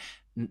 like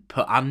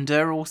put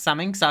under or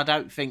something. So I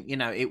don't think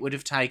it would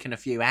have taken a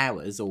few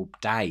hours or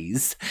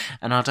days,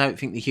 and I don't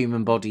think the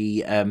human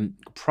body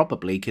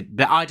probably could.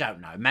 But I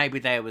don't know. Maybe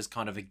there was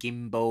kind of a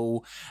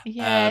gimbal,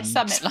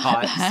 something type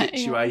like that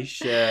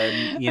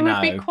situation. It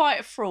would be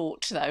quite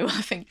fraught, though.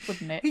 I think,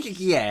 wouldn't it?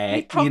 Yeah,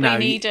 you'd probably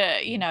need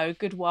a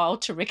good while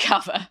to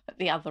recover at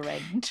the other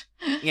end.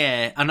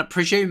 Yeah, and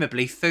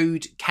presumably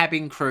food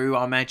cabin crew,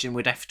 I imagine,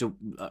 would have to.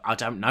 I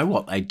don't know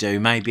what they'd do.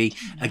 Maybe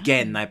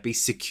again they'd be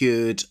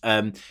secured.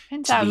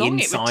 Depends how long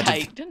it would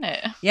take, doesn't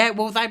it? Yeah,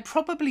 well, they'd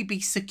probably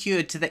be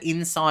secured to the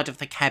inside of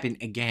the cabin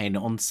again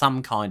on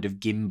some kind of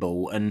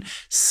gimbal and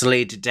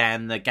slid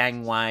down the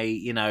gangway,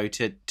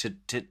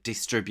 to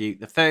distribute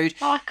the food.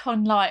 Like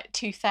on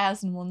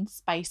 2001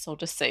 Space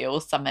Odyssey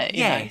or something.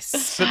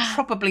 Yes, but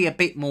probably a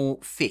bit more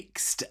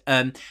fixed.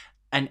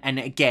 And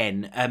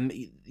again,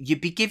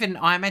 you'd be given.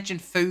 I imagine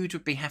food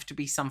would have to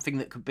be something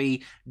that could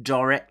be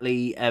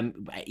directly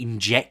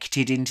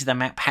injected into the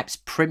mouth. Perhaps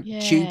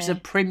tubes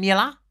of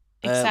Primula.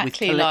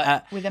 Exactly,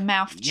 with a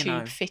mouth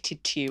tube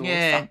fitted to you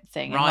or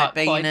something. Right,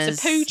 and points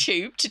a poo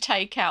tube to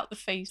take out the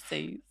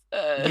faeces.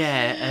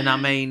 And I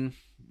mean,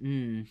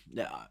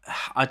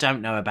 I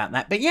don't know about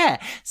that, but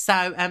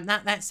so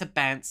that's a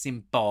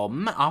bouncing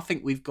bomb. I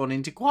think we've gone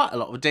into quite a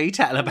lot of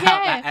detail about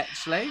that,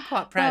 actually.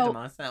 Quite proud of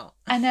myself.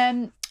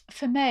 And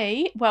for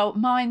me,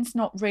 mine's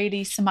not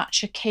really so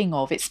much a king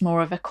of, it's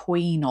more of a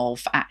queen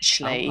of,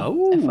 actually, of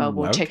World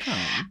War II.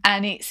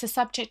 And it's a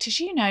subject, as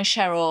you know,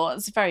 Cheryl,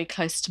 it's very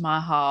close to my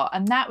heart,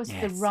 and that was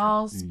the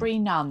Raspberry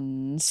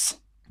Nuns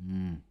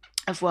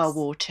of World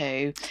War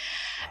II.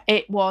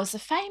 It was a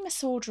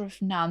famous order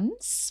of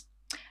nuns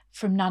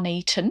from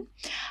Nuneaton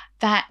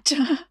that...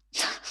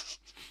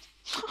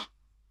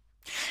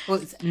 Well,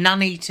 it's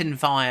Nuneaton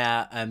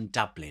via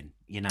Dublin.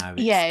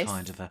 It's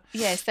kind of a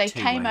they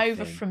came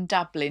over from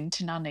Dublin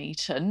to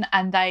Nuneaton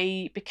and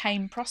they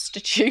became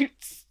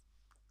prostitutes.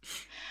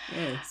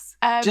 Yes,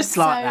 just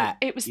like that.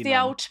 It was the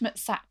ultimate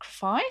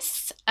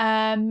sacrifice,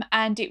 and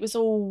it was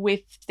all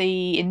with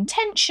the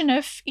intention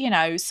of,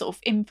 sort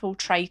of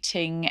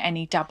infiltrating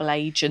any double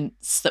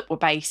agents that were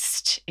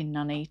based in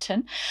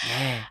Nuneaton.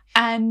 Yeah.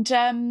 And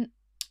and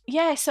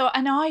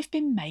I've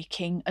been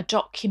making a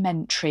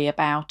documentary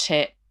about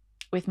it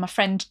with my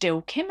friend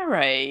Dill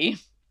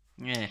Kimmery.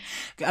 Yeah,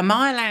 am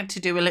I allowed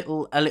to do a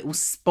little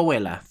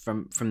spoiler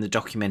from the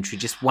documentary?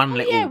 Just one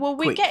little. Yeah, well,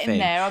 we're getting thing.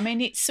 there. I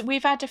mean,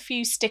 we've had a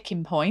few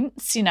sticking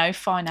points.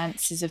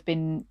 Finances have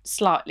been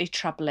slightly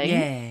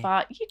troubling,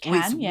 but you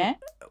can,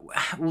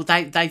 Well,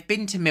 they've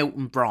been to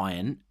Milton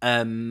Bryant,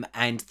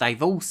 and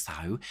they've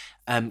also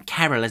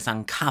Carol has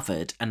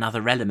uncovered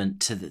another element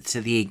to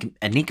the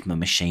Enigma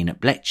machine at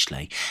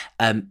Bletchley.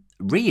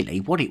 Really,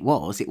 what it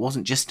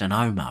wasn't just an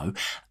Omo.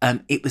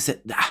 It was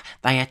that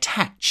they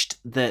attached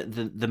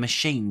the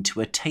machine to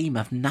a team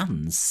of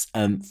nuns,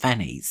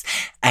 fannies,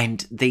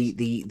 and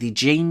the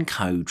gene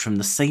code from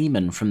the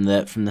semen from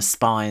the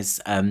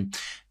spies'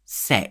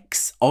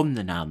 sex on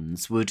the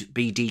nuns would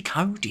be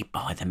decoded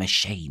by the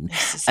machine.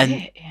 This is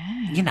it,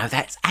 yeah.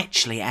 That's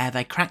actually how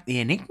they cracked the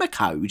Enigma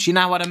code. You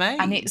know what I mean?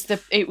 And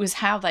it was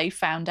how they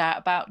found out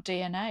about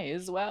DNA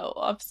as well.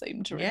 I've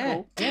seemed to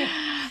recall.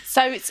 Yeah.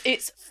 So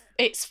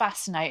it's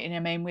fascinating. I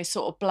mean, we're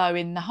sort of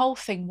blowing the whole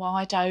thing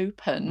wide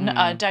open.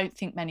 I don't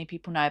think many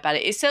people know about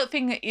it. It's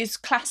something that is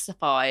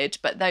classified,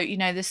 but though,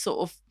 the sort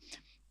of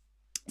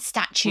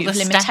statute of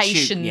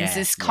limitations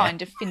is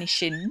kind of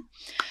finishing.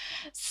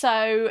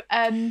 So,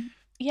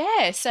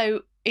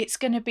 so it's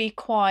going to be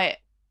quite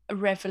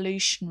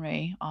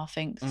revolutionary, I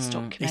think, this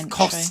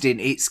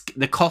documentary.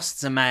 The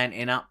costs are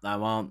mounting up,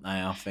 though, aren't they?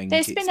 I think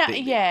there's been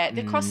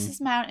the costs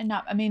is mounting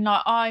up. I mean,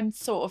 I'm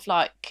sort of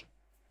like,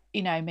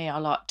 me, I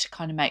like to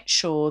kind of make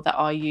sure that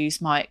I use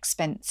my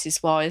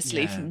expenses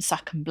wisely from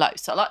Suck and Blow.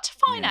 So I like to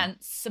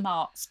finance some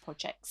arts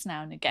projects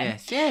now and again.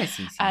 Yes.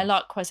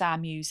 Likewise our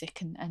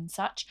music and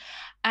such.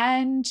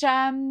 And,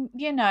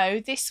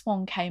 this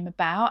one came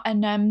about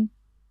and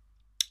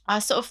I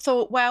sort of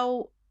thought,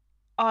 well,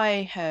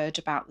 I heard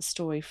about the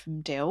story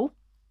from Dill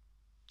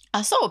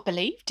I sort of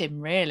believed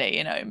him, really,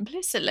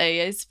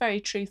 implicitly. He's a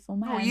very truthful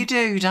man. Oh, you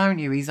do, don't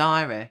you? He's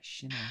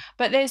Irish,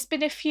 But there's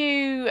been a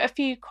few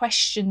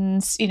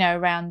questions,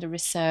 around the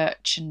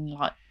research and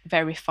like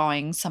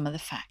verifying some of the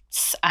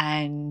facts,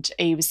 and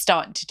he was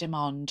starting to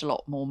demand a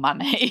lot more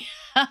money.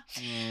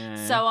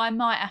 Yeah. So I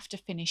might have to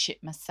finish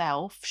it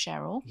myself,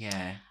 Cheryl.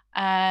 Yeah.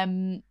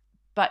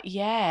 But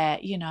yeah,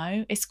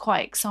 it's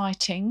quite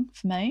exciting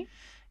for me.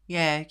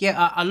 Yeah.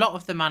 A lot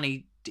of the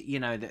money,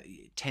 that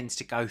tends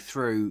to go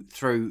through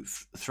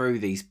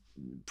these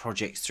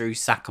projects through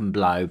Sack and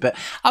Blow, but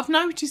I've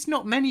noticed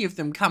not many of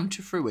them come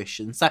to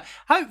fruition. So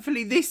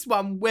hopefully this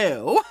one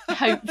will.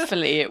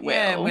 Hopefully it will.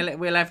 Yeah,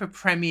 we'll have a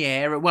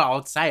premiere. Well,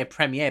 I'd say a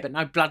premiere, but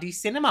no bloody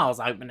cinemas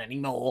open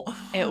anymore.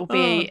 It'll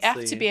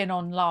have to be an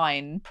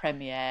online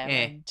premiere,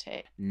 won't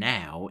it?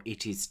 Now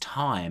it is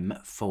time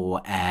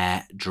for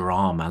our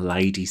drama,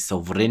 Lady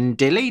Sovereign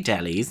Dilly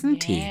Dally,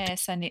 isn't it?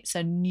 Yes, and it's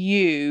a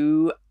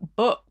new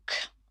book.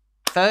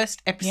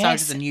 First episode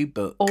of the new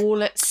book.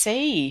 All at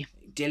Sea.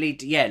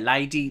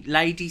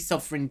 Lady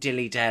Sovereign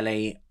Dilly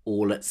Dally,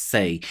 All at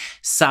Sea.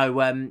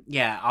 So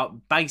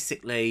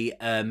basically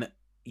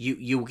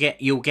you'll get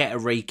a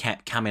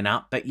recap coming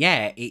up, but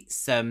yeah,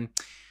 it's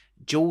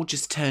George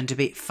has turned a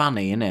bit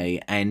funny, isn't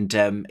he?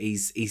 And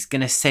he's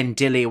gonna send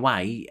Dilly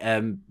away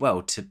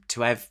to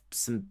have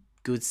some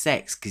good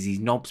sex because his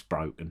knob's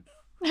broken.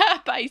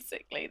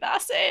 Basically,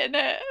 that's it,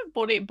 innit?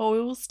 What it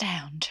boils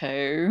down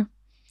to.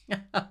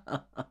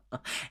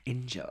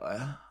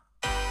 Enjoy.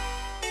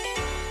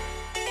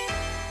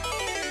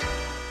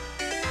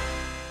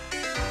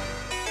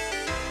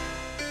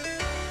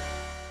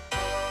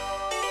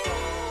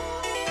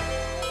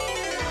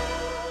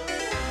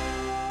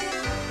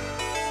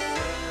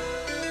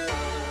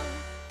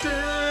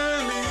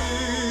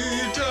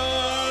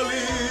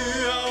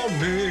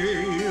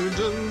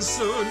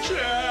 So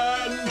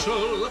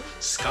gentle,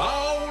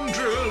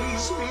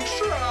 scoundrels will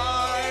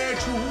try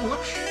to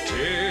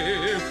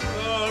take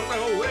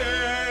her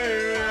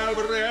away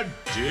every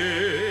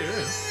day.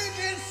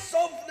 Lady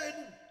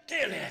Sovereign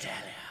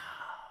Dilly-Dally.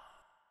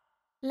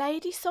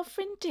 Lady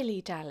Sovereign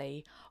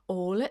Dilly-Dally,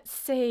 All at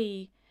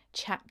Sea.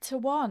 Chapter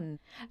 1.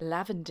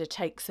 Lavender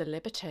Takes a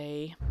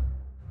Liberty.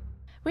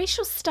 We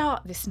shall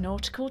start this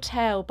nautical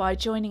tale by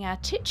joining our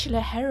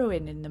titular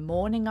heroine in the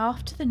morning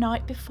after the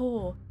night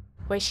before,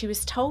 where she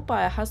was told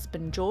by her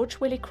husband George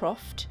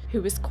Willycroft,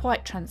 who was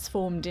quite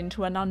transformed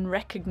into an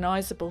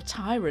unrecognisable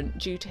tyrant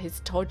due to his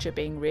todger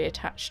being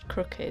reattached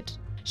crooked,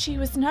 she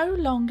was no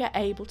longer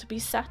able to be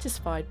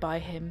satisfied by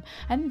him,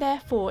 and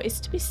therefore is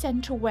to be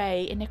sent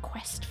away in a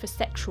quest for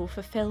sexual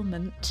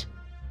fulfilment.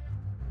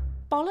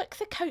 Bollock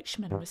the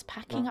coachman was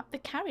packing up the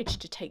carriage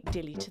to take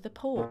Dilly to the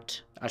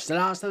port. That's the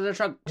last of the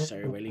trunk,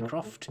 Sir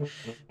Willycroft.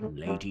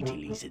 Lady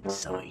Dilly's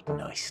inside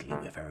nicely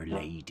with her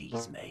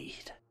lady's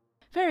maid.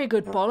 Very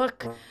good,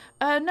 Bollock.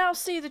 Now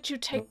see that you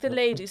take the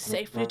ladies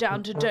safely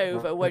down to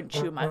Dover, won't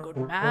you, my good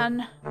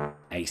man?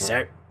 Aye,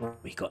 sir.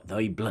 We got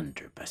thy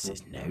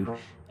blunderbusses now,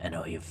 and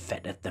I have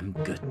fettered them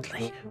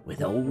goodly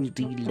with all the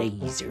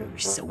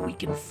lasers so we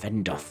can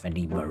fend off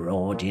any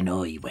marauding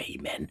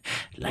highwaymen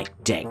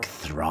like Dick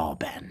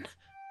Throbbin.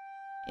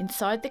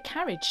 Inside the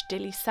carriage,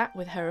 Dilly sat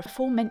with her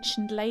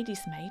aforementioned lady's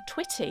maid,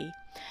 Twitty.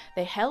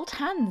 They held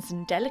hands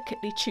and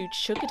delicately chewed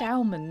sugared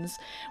almonds,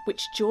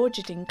 which George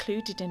had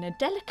included in a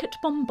delicate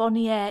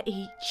bonbonniere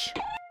each.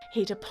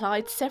 He'd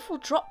applied several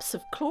drops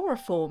of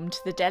chloroform to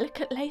the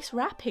delicate lace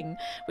wrapping,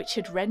 which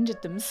had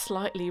rendered them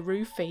slightly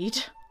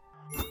roofied.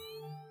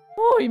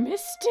 Oi,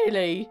 Miss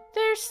Dilly,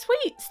 they're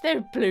sweets,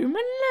 they're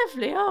bloomin'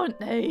 lovely, aren't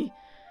they?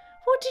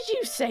 What did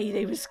you say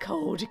they was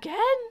called again?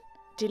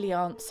 Dilly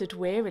answered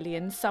wearily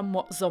and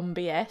somewhat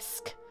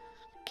zombie-esque.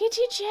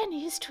 Kitty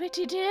Jenny's,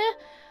 Twitty dear.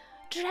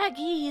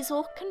 Draggies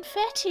or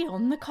confetti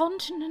on the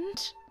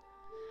continent.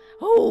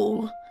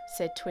 Oh,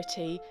 said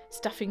Twitty,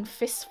 stuffing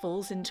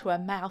fistfuls into her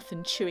mouth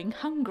and chewing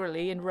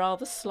hungrily and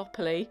rather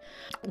sloppily.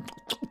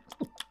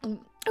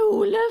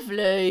 Oh,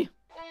 lovely.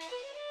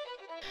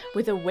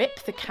 With a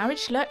whip, the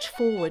carriage lurched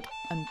forward,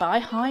 and by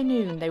high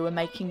noon they were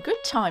making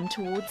good time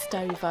towards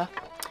Dover.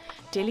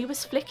 Dilly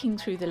was flicking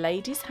through the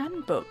lady's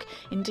handbook,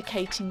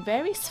 indicating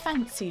various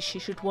fancies she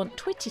should want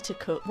Twitty to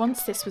cook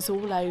once this was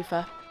all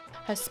over.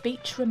 Her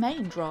speech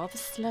remained rather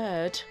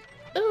slurred.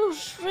 Oh,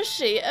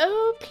 Swishy,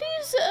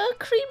 please,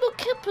 cream or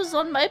kippers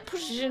on my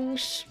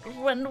puddings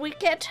when we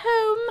get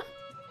home.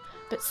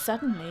 But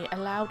suddenly a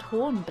loud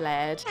horn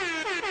blared,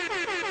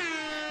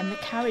 and the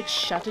carriage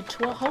shuddered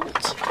to a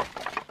halt.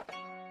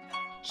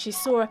 She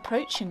saw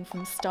approaching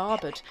from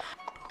starboard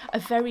a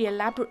very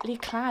elaborately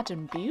clad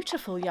and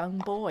beautiful young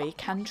boy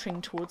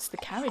cantering towards the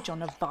carriage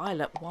on a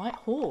violet white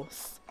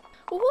horse.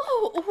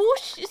 Whoa,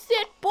 what is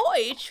that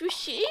boy,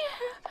 Twishy?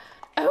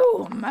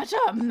 Oh,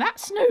 madam,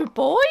 that's no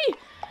boy.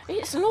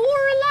 It's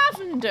Laura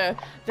Lavender,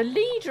 the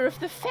leader of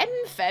the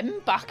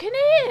Fem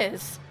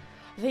Buccaneers.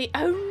 The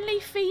only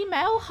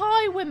female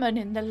highwaymen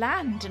in the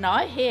land, and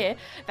I hear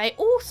they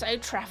also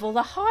travel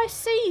the high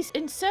seas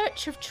in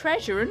search of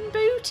treasure and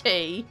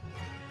booty.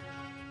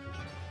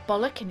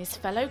 Bollock and his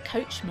fellow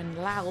coachmen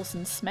Lowls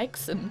and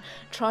Smegson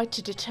tried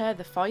to deter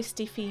the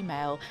feisty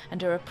female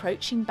and her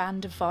approaching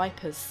band of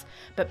vipers,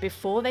 but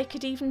before they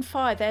could even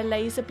fire their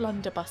laser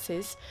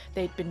blunderbusses,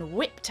 they'd been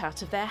whipped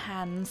out of their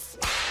hands.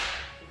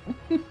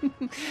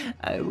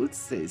 I would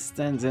say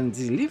stand and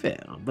deliver,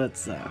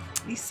 but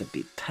it's a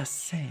bit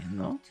passé,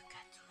 no?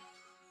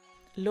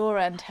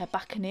 Laura and her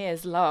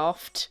buccaneers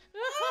laughed.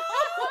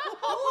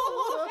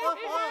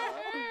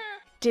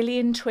 Dilly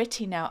and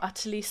Twitty, now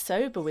utterly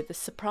sober with the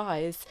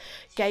surprise,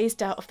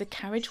 gazed out of the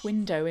carriage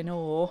window in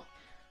awe.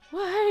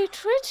 Why,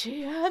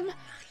 Twitty,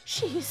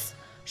 she's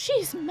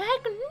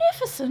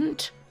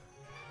magnificent.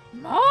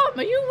 Mom,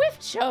 are you with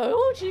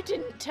child? You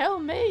didn't tell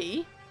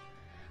me.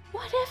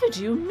 Whatever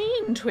do you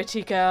mean,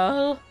 Twitty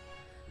girl?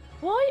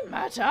 Why,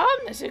 madam,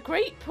 there's a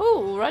great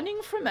pool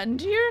running from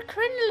under your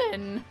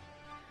crinoline.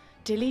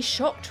 Dilly,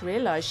 shocked,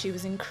 realised she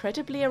was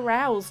incredibly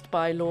aroused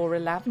by Laura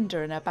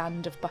Lavender and her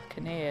band of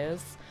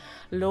buccaneers.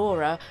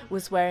 Laura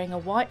was wearing a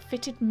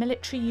white-fitted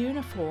military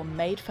uniform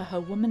made for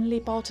her womanly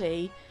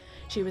body.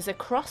 She was a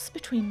cross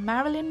between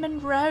Marilyn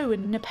Monroe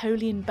and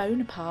Napoleon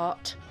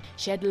Bonaparte.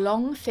 She had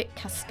long, thick,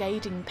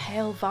 cascading,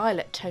 pale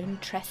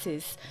violet-toned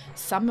tresses,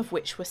 some of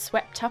which were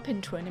swept up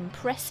into an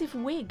impressive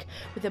wig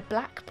with a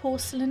black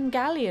porcelain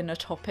galleon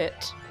atop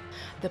it.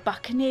 The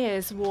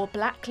buccaneers wore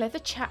black leather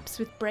chaps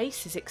with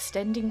braces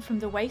extending from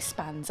the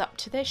waistbands up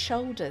to their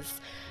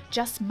shoulders,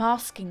 just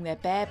masking their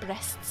bare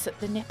breasts at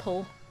the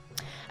nipple.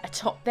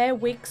 Atop their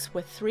wigs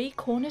were 3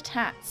 cornered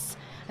hats,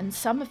 and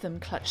some of them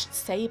clutched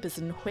sabres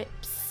and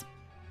whips.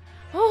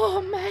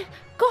 Oh my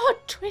God,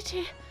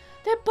 Twitty!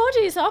 Their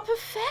bodies are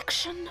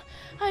perfection.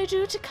 I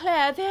do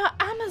declare they are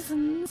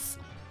Amazons.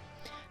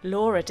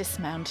 Laura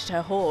dismounted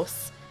her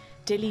horse.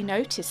 Dilly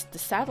noticed the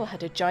saddle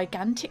had a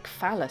gigantic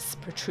phallus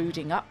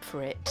protruding up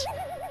for it,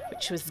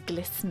 which was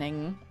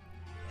glistening.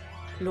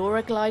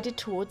 Laura glided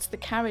towards the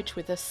carriage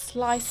with a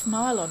sly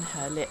smile on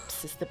her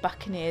lips as the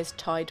buccaneers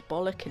tied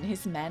Bollock and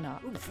his men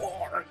up.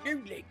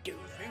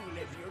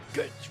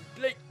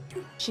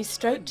 She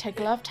stroked her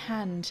gloved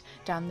hand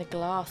down the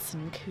glass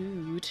and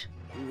cooed.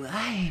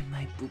 Why,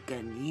 my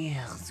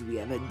buccaneers, we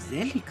have a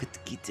delicate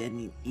kitten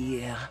in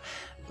here.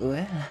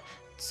 Well,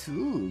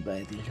 2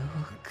 by the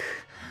look.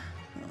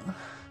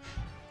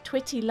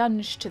 Twitty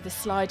lunged to the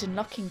slide and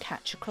locking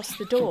catch across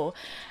the door,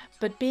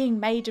 but being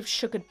made of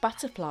sugared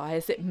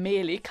butterflies, it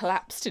merely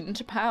collapsed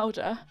into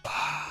powder.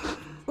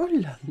 Oh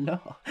la la,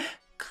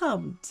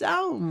 calm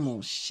down,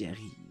 mon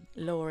chéri,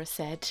 Laura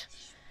said.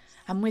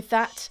 And with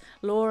that,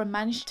 Laura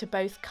managed to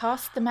both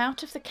cast them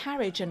out of the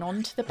carriage and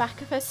onto the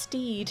back of her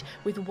steed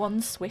with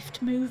one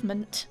swift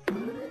movement.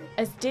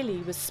 As Dilly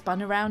was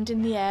spun around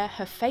in the air,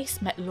 her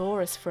face met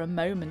Laura's for a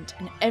moment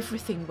and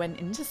everything went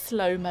into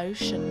slow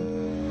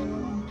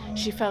motion.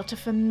 She felt a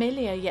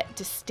familiar yet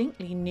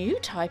distinctly new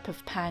type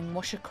of pang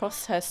wash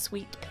across her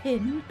sweet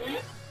pin.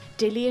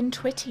 Dilly and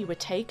Twitty were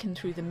taken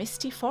through the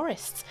misty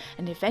forests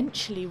and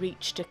eventually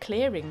reached a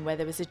clearing where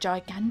there was a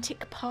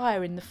gigantic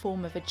pyre in the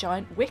form of a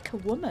giant wicker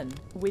woman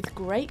with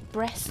great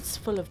breasts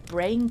full of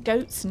braying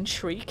goats and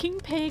shrieking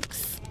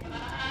pigs.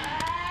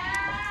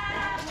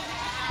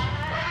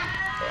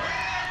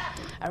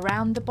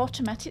 Around the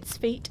bottom at its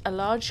feet, a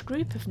large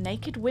group of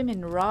naked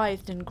women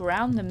writhed and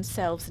ground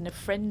themselves in a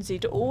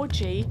frenzied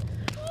orgy.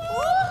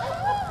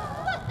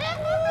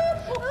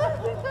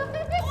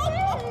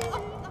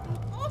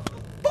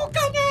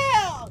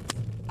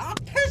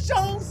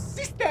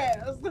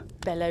 Sisters!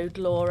 Bellowed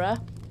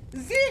Laura.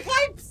 The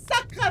ripe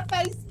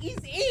sacrifice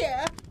is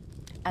here!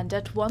 And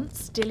at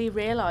once Dilly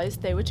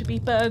realised they were to be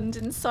burned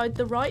inside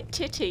the right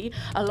titty,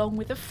 along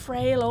with a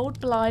frail old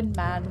blind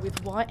man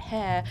with white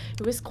hair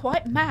who was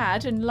quite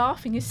mad and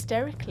laughing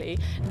hysterically,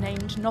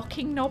 named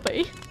Knocking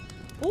Nobby.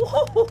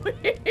 Oh,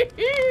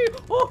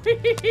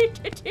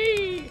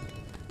 titty!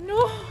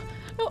 No!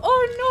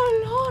 Oh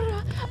no,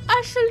 Laura!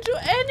 I shall do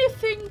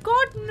anything,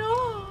 God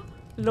no!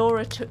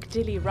 Laura took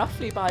Dilly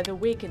roughly by the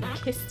wig and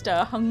kissed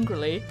her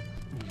hungrily.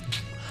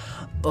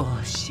 Oh,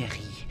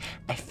 chérie,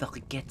 I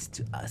forget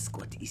to ask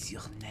what is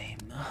your name.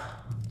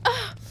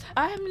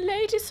 I am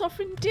Lady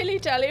Sovereign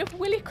Dilly-Dally of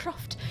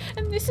Willycroft,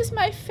 and this is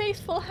my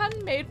faithful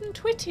handmaiden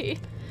Twitty.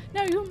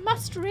 Now you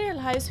must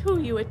realise who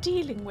you are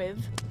dealing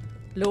with.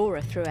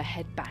 Laura threw her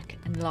head back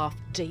and laughed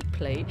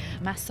deeply,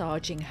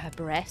 massaging her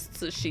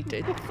breasts as she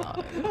did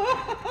so.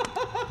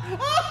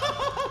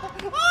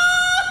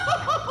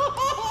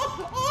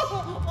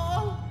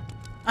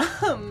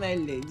 Ah, my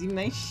lady,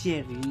 my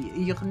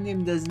chérie, your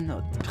name does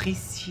not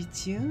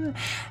precede you.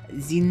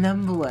 The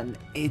number 1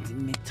 head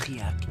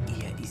matriarch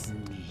here is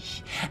me,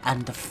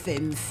 and the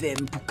femme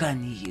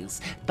buccaneers,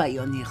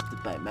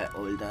 pioneered by my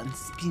old aunt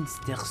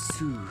Spinster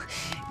Sue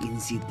in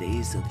the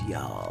days of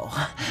yore.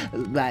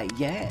 Why,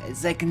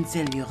 yes, I can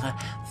tell you're a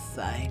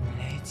fine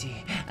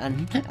lady,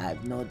 and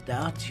I've no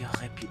doubt your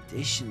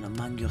reputation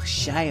among your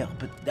shire,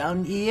 but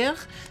down here,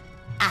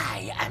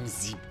 I am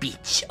the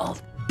bitch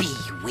of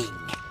B-Wing.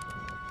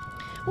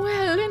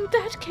 Well, in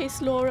that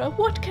case, Laura,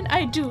 what can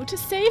I do to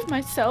save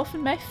myself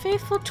and my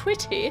faithful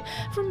Twitty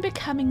from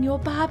becoming your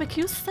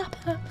barbecue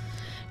supper?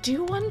 Do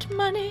you want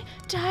money,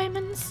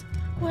 diamonds?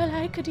 Well,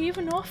 I could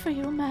even offer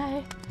you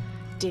my...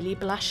 Dilly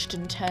blushed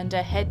and turned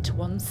her head to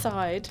one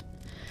side.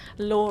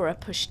 Laura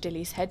pushed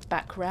Dilly's head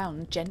back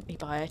round gently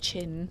by her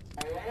chin.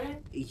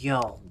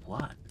 Your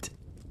what?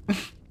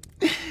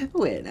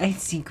 Well, I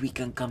think we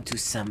can come to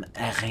some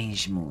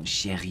arrangement,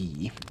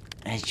 chérie.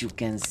 As you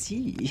can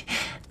see,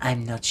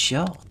 I'm not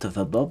short of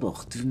a bobber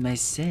to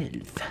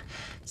myself.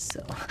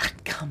 So,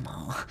 come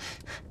on.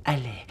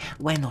 Allez,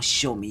 why not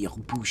show me your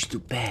bouche to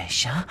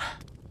pêche, huh?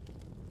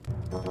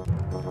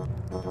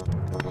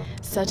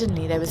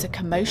 Suddenly there was a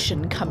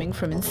commotion coming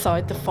from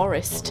inside the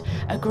forest.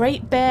 A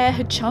great bear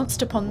had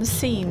chanced upon the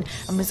scene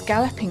and was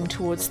galloping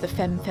towards the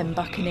Fem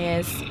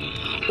buccaneers.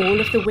 All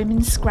of the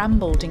women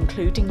scrambled,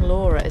 including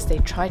Laura, as they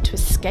tried to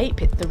escape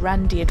the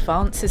randy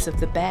advances of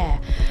the bear,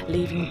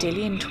 leaving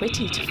Dilly and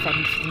Twitty to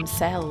fend for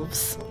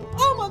themselves.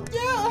 Oh mon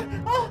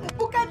Dieu! Oh,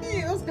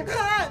 Buccaneers!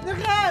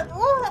 Run!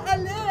 Oh,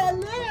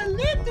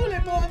 allez, tout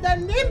le monde!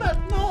 Allez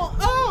maintenant!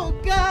 Oh,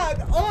 God!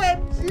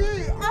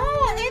 OMG!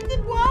 Oh,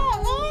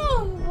 aidez-moi! Oh!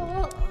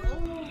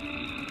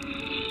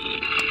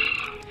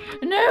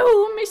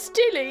 No, Miss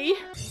Dilly,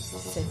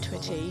 said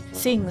Twitty,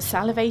 seeing the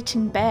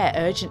salivating bear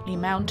urgently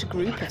mount a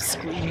group of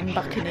screaming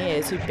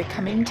buccaneers who'd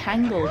become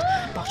entangled,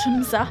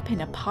 bottoms up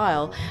in a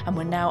pile, and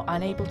were now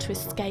unable to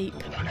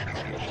escape.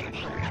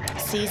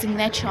 Seizing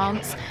their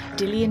chance,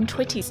 Dilly and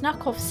Twitty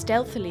snuck off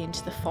stealthily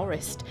into the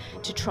forest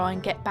to try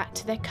and get back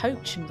to their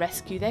coach and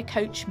rescue their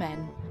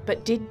coachmen.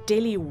 But did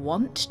Dilly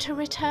want to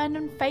return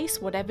and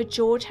face whatever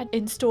George had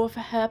in store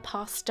for her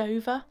past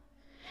over?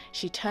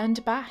 She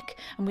turned back,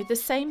 and with the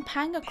same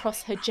pang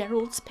across her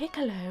Gerald's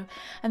piccolo,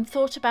 and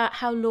thought about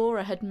how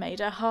Laura had made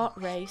her heart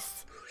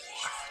race.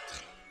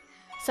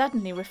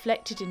 Suddenly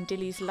reflected in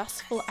Dilly's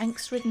lustful,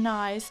 angst-ridden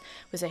eyes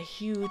was a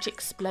huge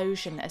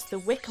explosion as the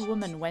wicker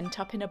woman went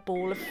up in a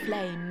ball of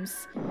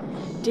flames.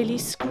 Dilly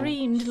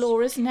screamed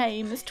Laura's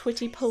name as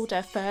Twitty pulled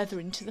her further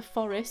into the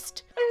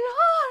forest.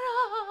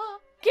 Laura!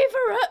 Give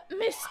her up,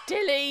 Miss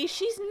Dilly,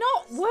 she's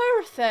not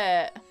worth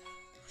it.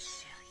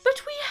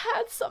 But we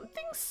had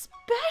something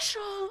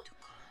special.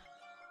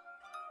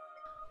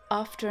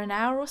 After an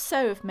hour or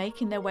so of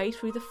making their way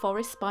through the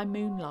forest by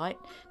moonlight,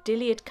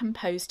 Dilly had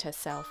composed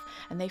herself,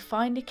 and they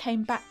finally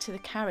came back to the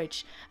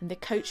carriage and the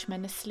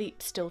coachmen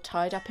asleep, still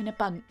tied up in a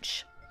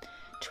bunch.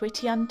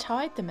 Twitty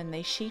untied them and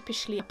they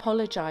sheepishly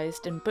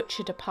apologised and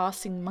butchered a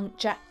passing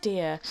muntjac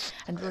deer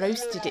and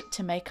roasted it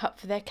to make up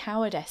for their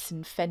cowardice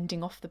in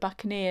fending off the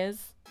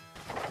buccaneers.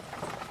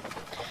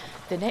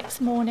 The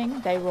next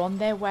morning they were on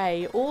their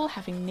way, all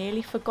having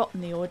nearly forgotten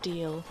the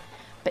ordeal.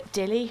 But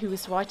Dilly, who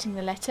was writing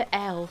the letter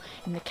L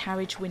in the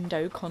carriage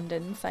window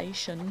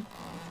condensation.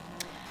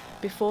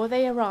 Before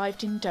they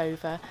arrived in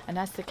Dover, and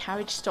as the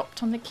carriage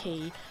stopped on the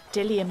quay,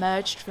 Dilly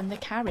emerged from the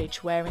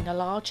carriage wearing a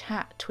large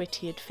hat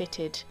Twitty had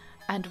fitted,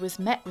 and was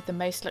met with the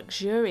most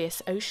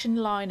luxurious ocean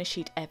liner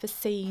she'd ever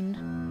seen.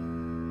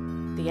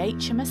 The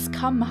HMS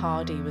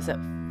Cumhardy was at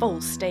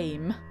full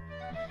steam.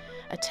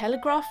 A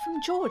telegraph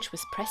from George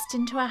was pressed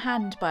into her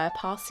hand by a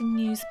passing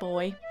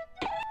newsboy.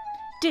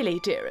 "Dilly,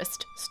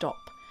 dearest, stop.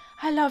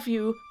 I love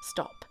you,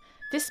 stop.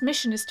 This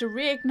mission is to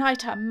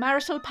reignite our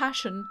marital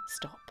passion,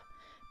 stop.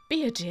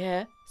 Be a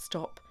dear,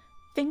 stop.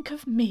 Think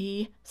of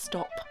me,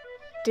 stop."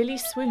 Dilly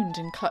swooned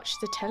and clutched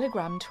the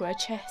telegram to her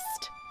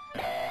chest.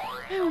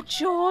 "Oh,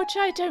 George,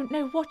 I don't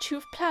know what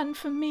you've planned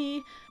for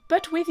me,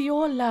 but with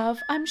your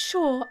love, I'm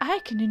sure I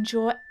can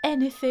endure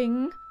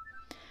anything."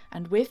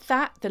 And with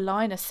that, the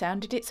liner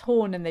sounded its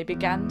horn and they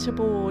began to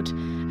board,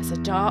 as a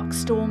dark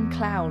storm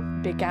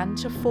cloud began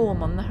to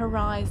form on the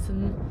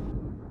horizon.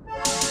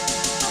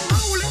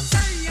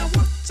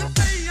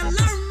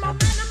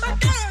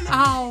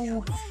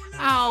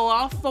 Oh,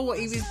 I thought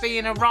he was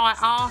being a right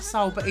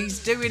arsehole, but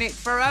he's doing it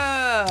for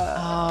her.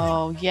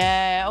 Oh,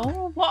 yeah.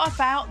 Oh, what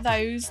about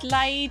those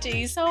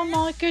ladies? Oh,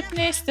 my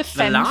goodness. The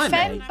Fem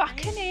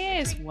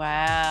Buccaneers.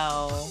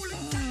 Wow.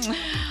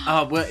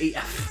 Oh, well,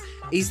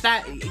 is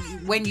that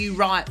when you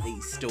write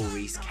these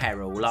stories,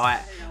 Carol?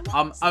 Like,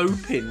 I'm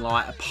hoping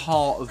like a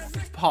part of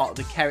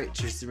the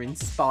characters are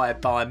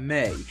inspired by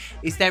me.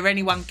 Is there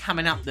anyone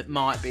coming up that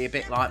might be a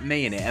bit like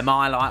me in it? Am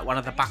I like one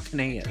of the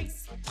Buccaneers?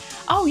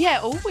 Oh, yeah,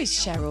 always,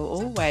 Cheryl,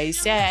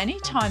 always. Yeah,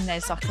 anytime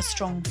there's like a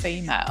strong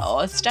female,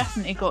 it's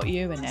definitely got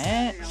you in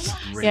it.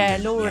 Brilliant, yeah,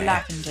 Laura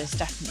Lavender's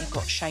definitely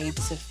got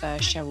shades of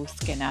Cheryl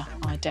Skinner.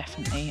 I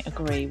definitely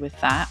agree with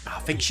that. I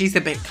think she's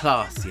a bit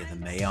classier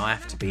than me. I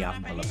have to be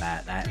humble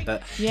about that.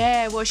 But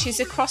yeah, well, she's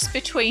a cross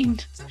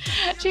between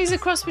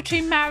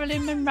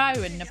Marilyn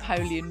Monroe and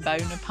Napoleon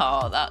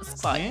Bonaparte.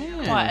 That's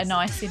quite a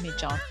nice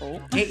image, I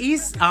thought. It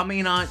is. I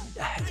mean,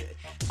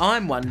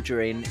 I'm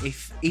wondering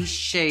is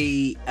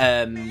she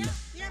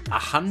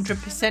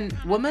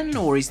 100% woman,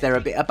 or is there a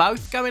bit of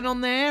both going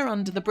on there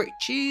under the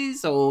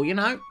breeches, or you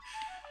know?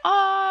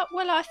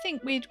 Well, I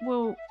think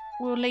we'll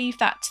we'll leave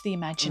that to the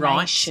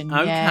imagination.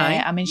 Right, okay,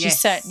 Yeah, I mean, she's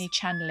yes. certainly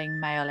channeling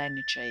male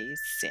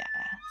energies. Yeah.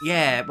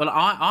 Yeah, well,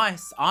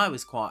 I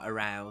was quite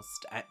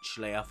aroused,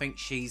 actually. I think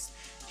she's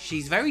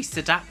very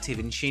seductive,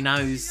 and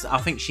I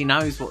think she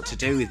knows what to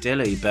do with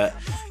Dilly. But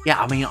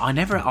yeah, I mean, I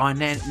never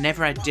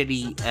had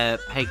Dilly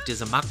pegged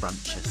as a mug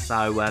bruncher,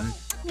 so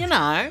you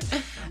know.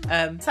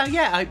 So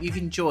yeah, I hope you've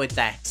enjoyed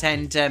that.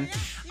 And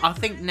I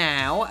think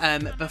now,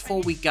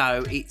 before we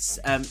go, it's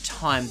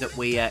time that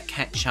we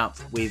catch up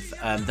with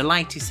the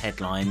latest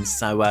headlines.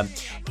 So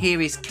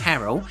here is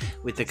Carol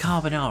with the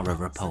Carbonara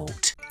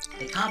Report.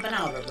 The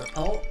Carbonara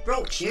Report,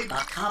 brought to you by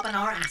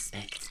Carbonara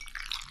Aspect.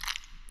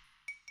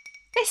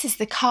 This is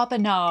the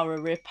Carbonara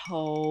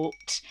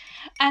Report,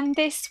 and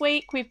this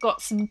week we've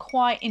got some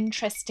quite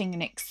interesting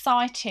and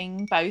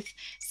exciting, both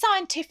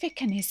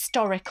scientific and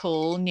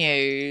historical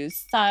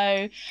news.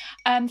 So,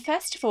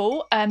 first of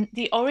all,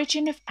 the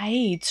origin of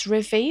AIDS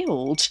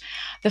revealed.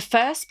 The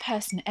first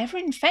person ever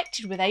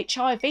infected with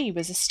HIV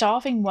was a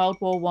starving World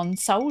War I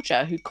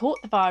soldier who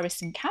caught the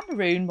virus in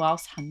Cameroon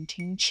whilst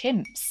hunting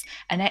chimps,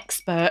 an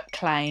expert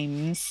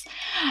claims.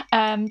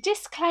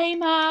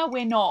 Disclaimer,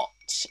 we're not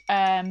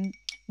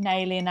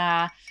nailing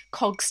our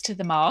cogs to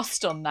the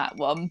mast on that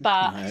one,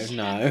 but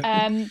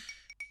No.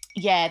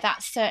 yeah,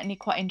 that's certainly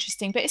quite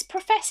interesting. But it's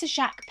Professor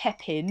Jacques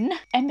Pepin,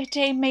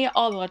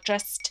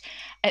 epidemiologist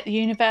at the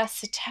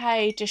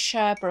Université de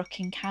Sherbrooke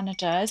in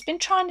Canada, has been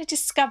trying to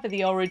discover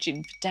the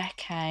origin for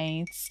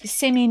decades. The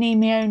simian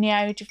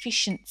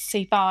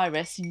immunodeficiency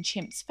virus in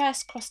chimps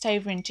first crossed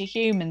over into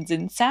humans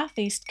in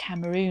southeast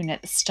Cameroon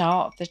at the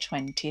start of the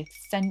 20th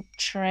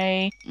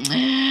century.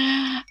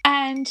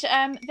 And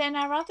then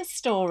our other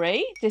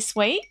story this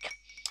week,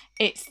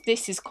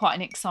 this is quite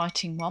an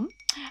exciting one.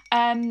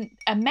 A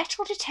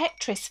metal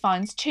detectorist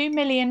finds £2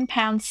 million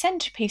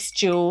centrepiece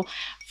jewel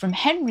from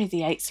Henry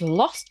VIII's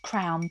lost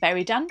crown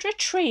buried under a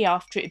tree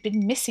after it had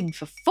been missing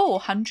for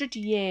 400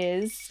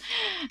 years.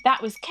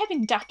 That was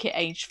Kevin Duckett,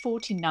 aged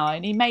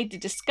 49. He made the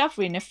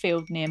discovery in a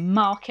field near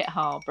Market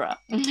Harborough.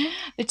 The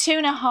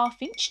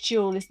 2.5-inch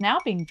jewel is now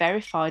being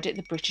verified at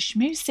the British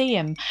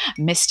Museum.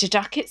 Mr.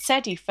 Duckett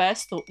said he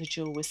first thought the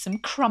jewel was some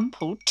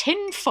crumpled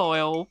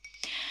tinfoil.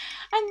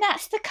 And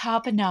that's the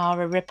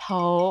Carbonara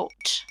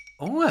Report.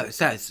 Oh,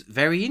 that's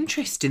very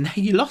interesting.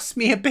 You lost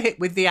me a bit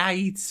with the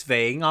AIDS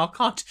thing. I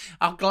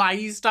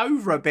glazed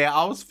over a bit.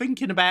 I was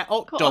thinking about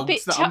hot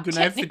dogs that I'm going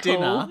to have for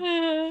dinner.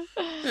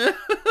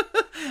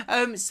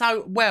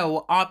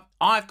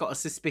 I've got a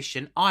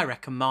suspicion. I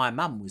reckon my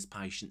mum was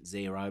patient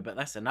zero, but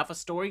that's another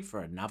story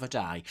for another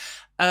day.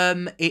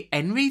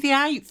 Henry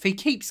VIII, he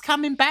keeps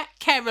coming back,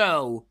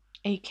 Carol.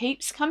 He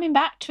keeps coming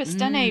back to us,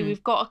 doesn't he?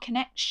 We've got a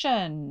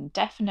connection,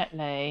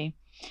 definitely.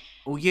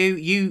 Well,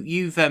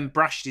 you've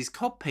brushed his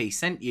codpiece,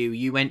 haven't you?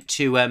 You went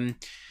to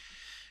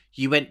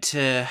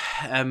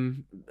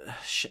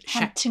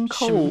Hampton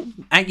Court.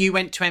 And you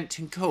went to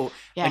Hampton Court,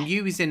 Yeah. and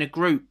you was in a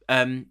group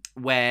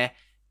where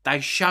they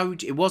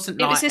showed it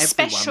wasn't It like was a everyone.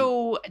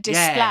 special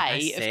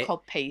display that's of it.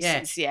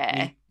 codpieces,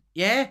 yeah.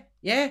 Yeah.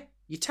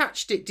 You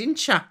touched it,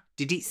 didn't you?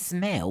 Did it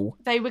smell?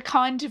 They were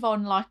kind of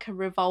on like a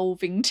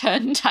revolving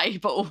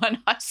turntable, and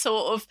I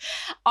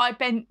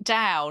bent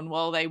down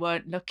while they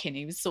weren't looking.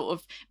 He was sort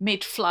of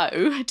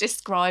mid-flow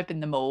describing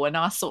them all, and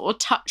I sort of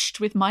touched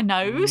with my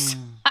nose,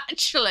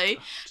 actually.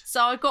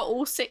 So I got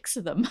all 6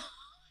 of them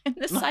in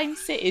the same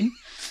sitting.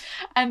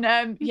 And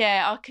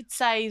I could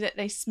say that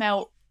they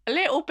smelt a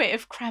little bit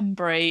of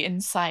cranberry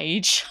and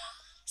sage.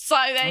 So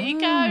there you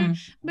go,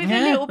 with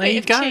a little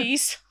bit of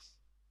cheese.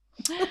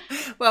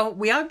 Well,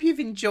 we hope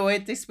you've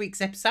enjoyed this week's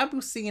episode.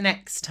 We'll see you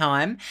next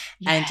time.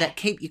 Yeah. And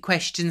keep your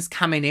questions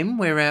coming in.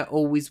 We're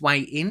always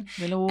waiting.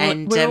 We're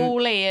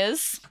all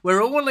ears.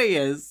 We're all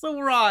ears.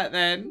 All right,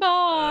 then.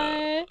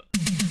 Bye.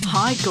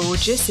 Hi,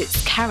 gorgeous.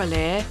 It's Carol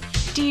here.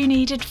 Do you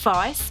need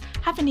advice?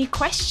 Have any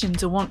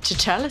questions or want to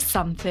tell us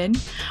something?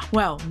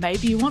 Well,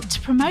 maybe you want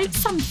to promote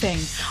something.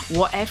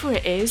 Whatever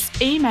it is,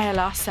 email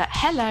us at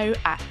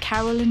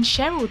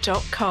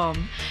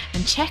hello@carolandcheryl.com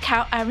and check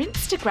out our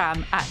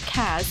Instagram at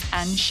Kaz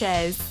and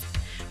Shez.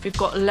 We've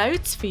got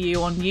loads for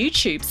you on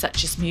YouTube,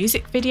 such as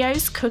music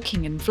videos,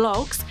 cooking and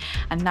vlogs,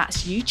 and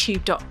that's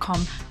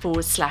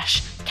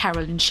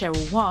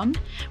youtube.com/CarolAndCheryl1.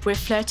 We're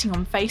flirting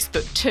on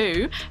Facebook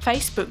too,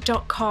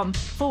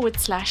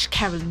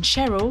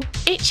 facebook.com/CarolAndCheryl.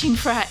 Itching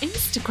for our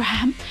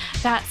Instagram,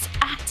 that's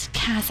at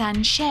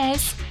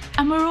 @KazandShares.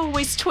 And we're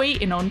always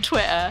tweeting on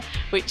Twitter,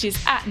 which is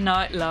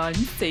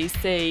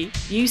 @NightlineCC.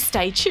 You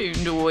stay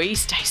tuned or we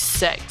stay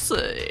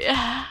sexy.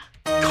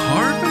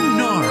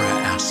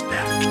 Carbonara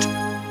Aspect.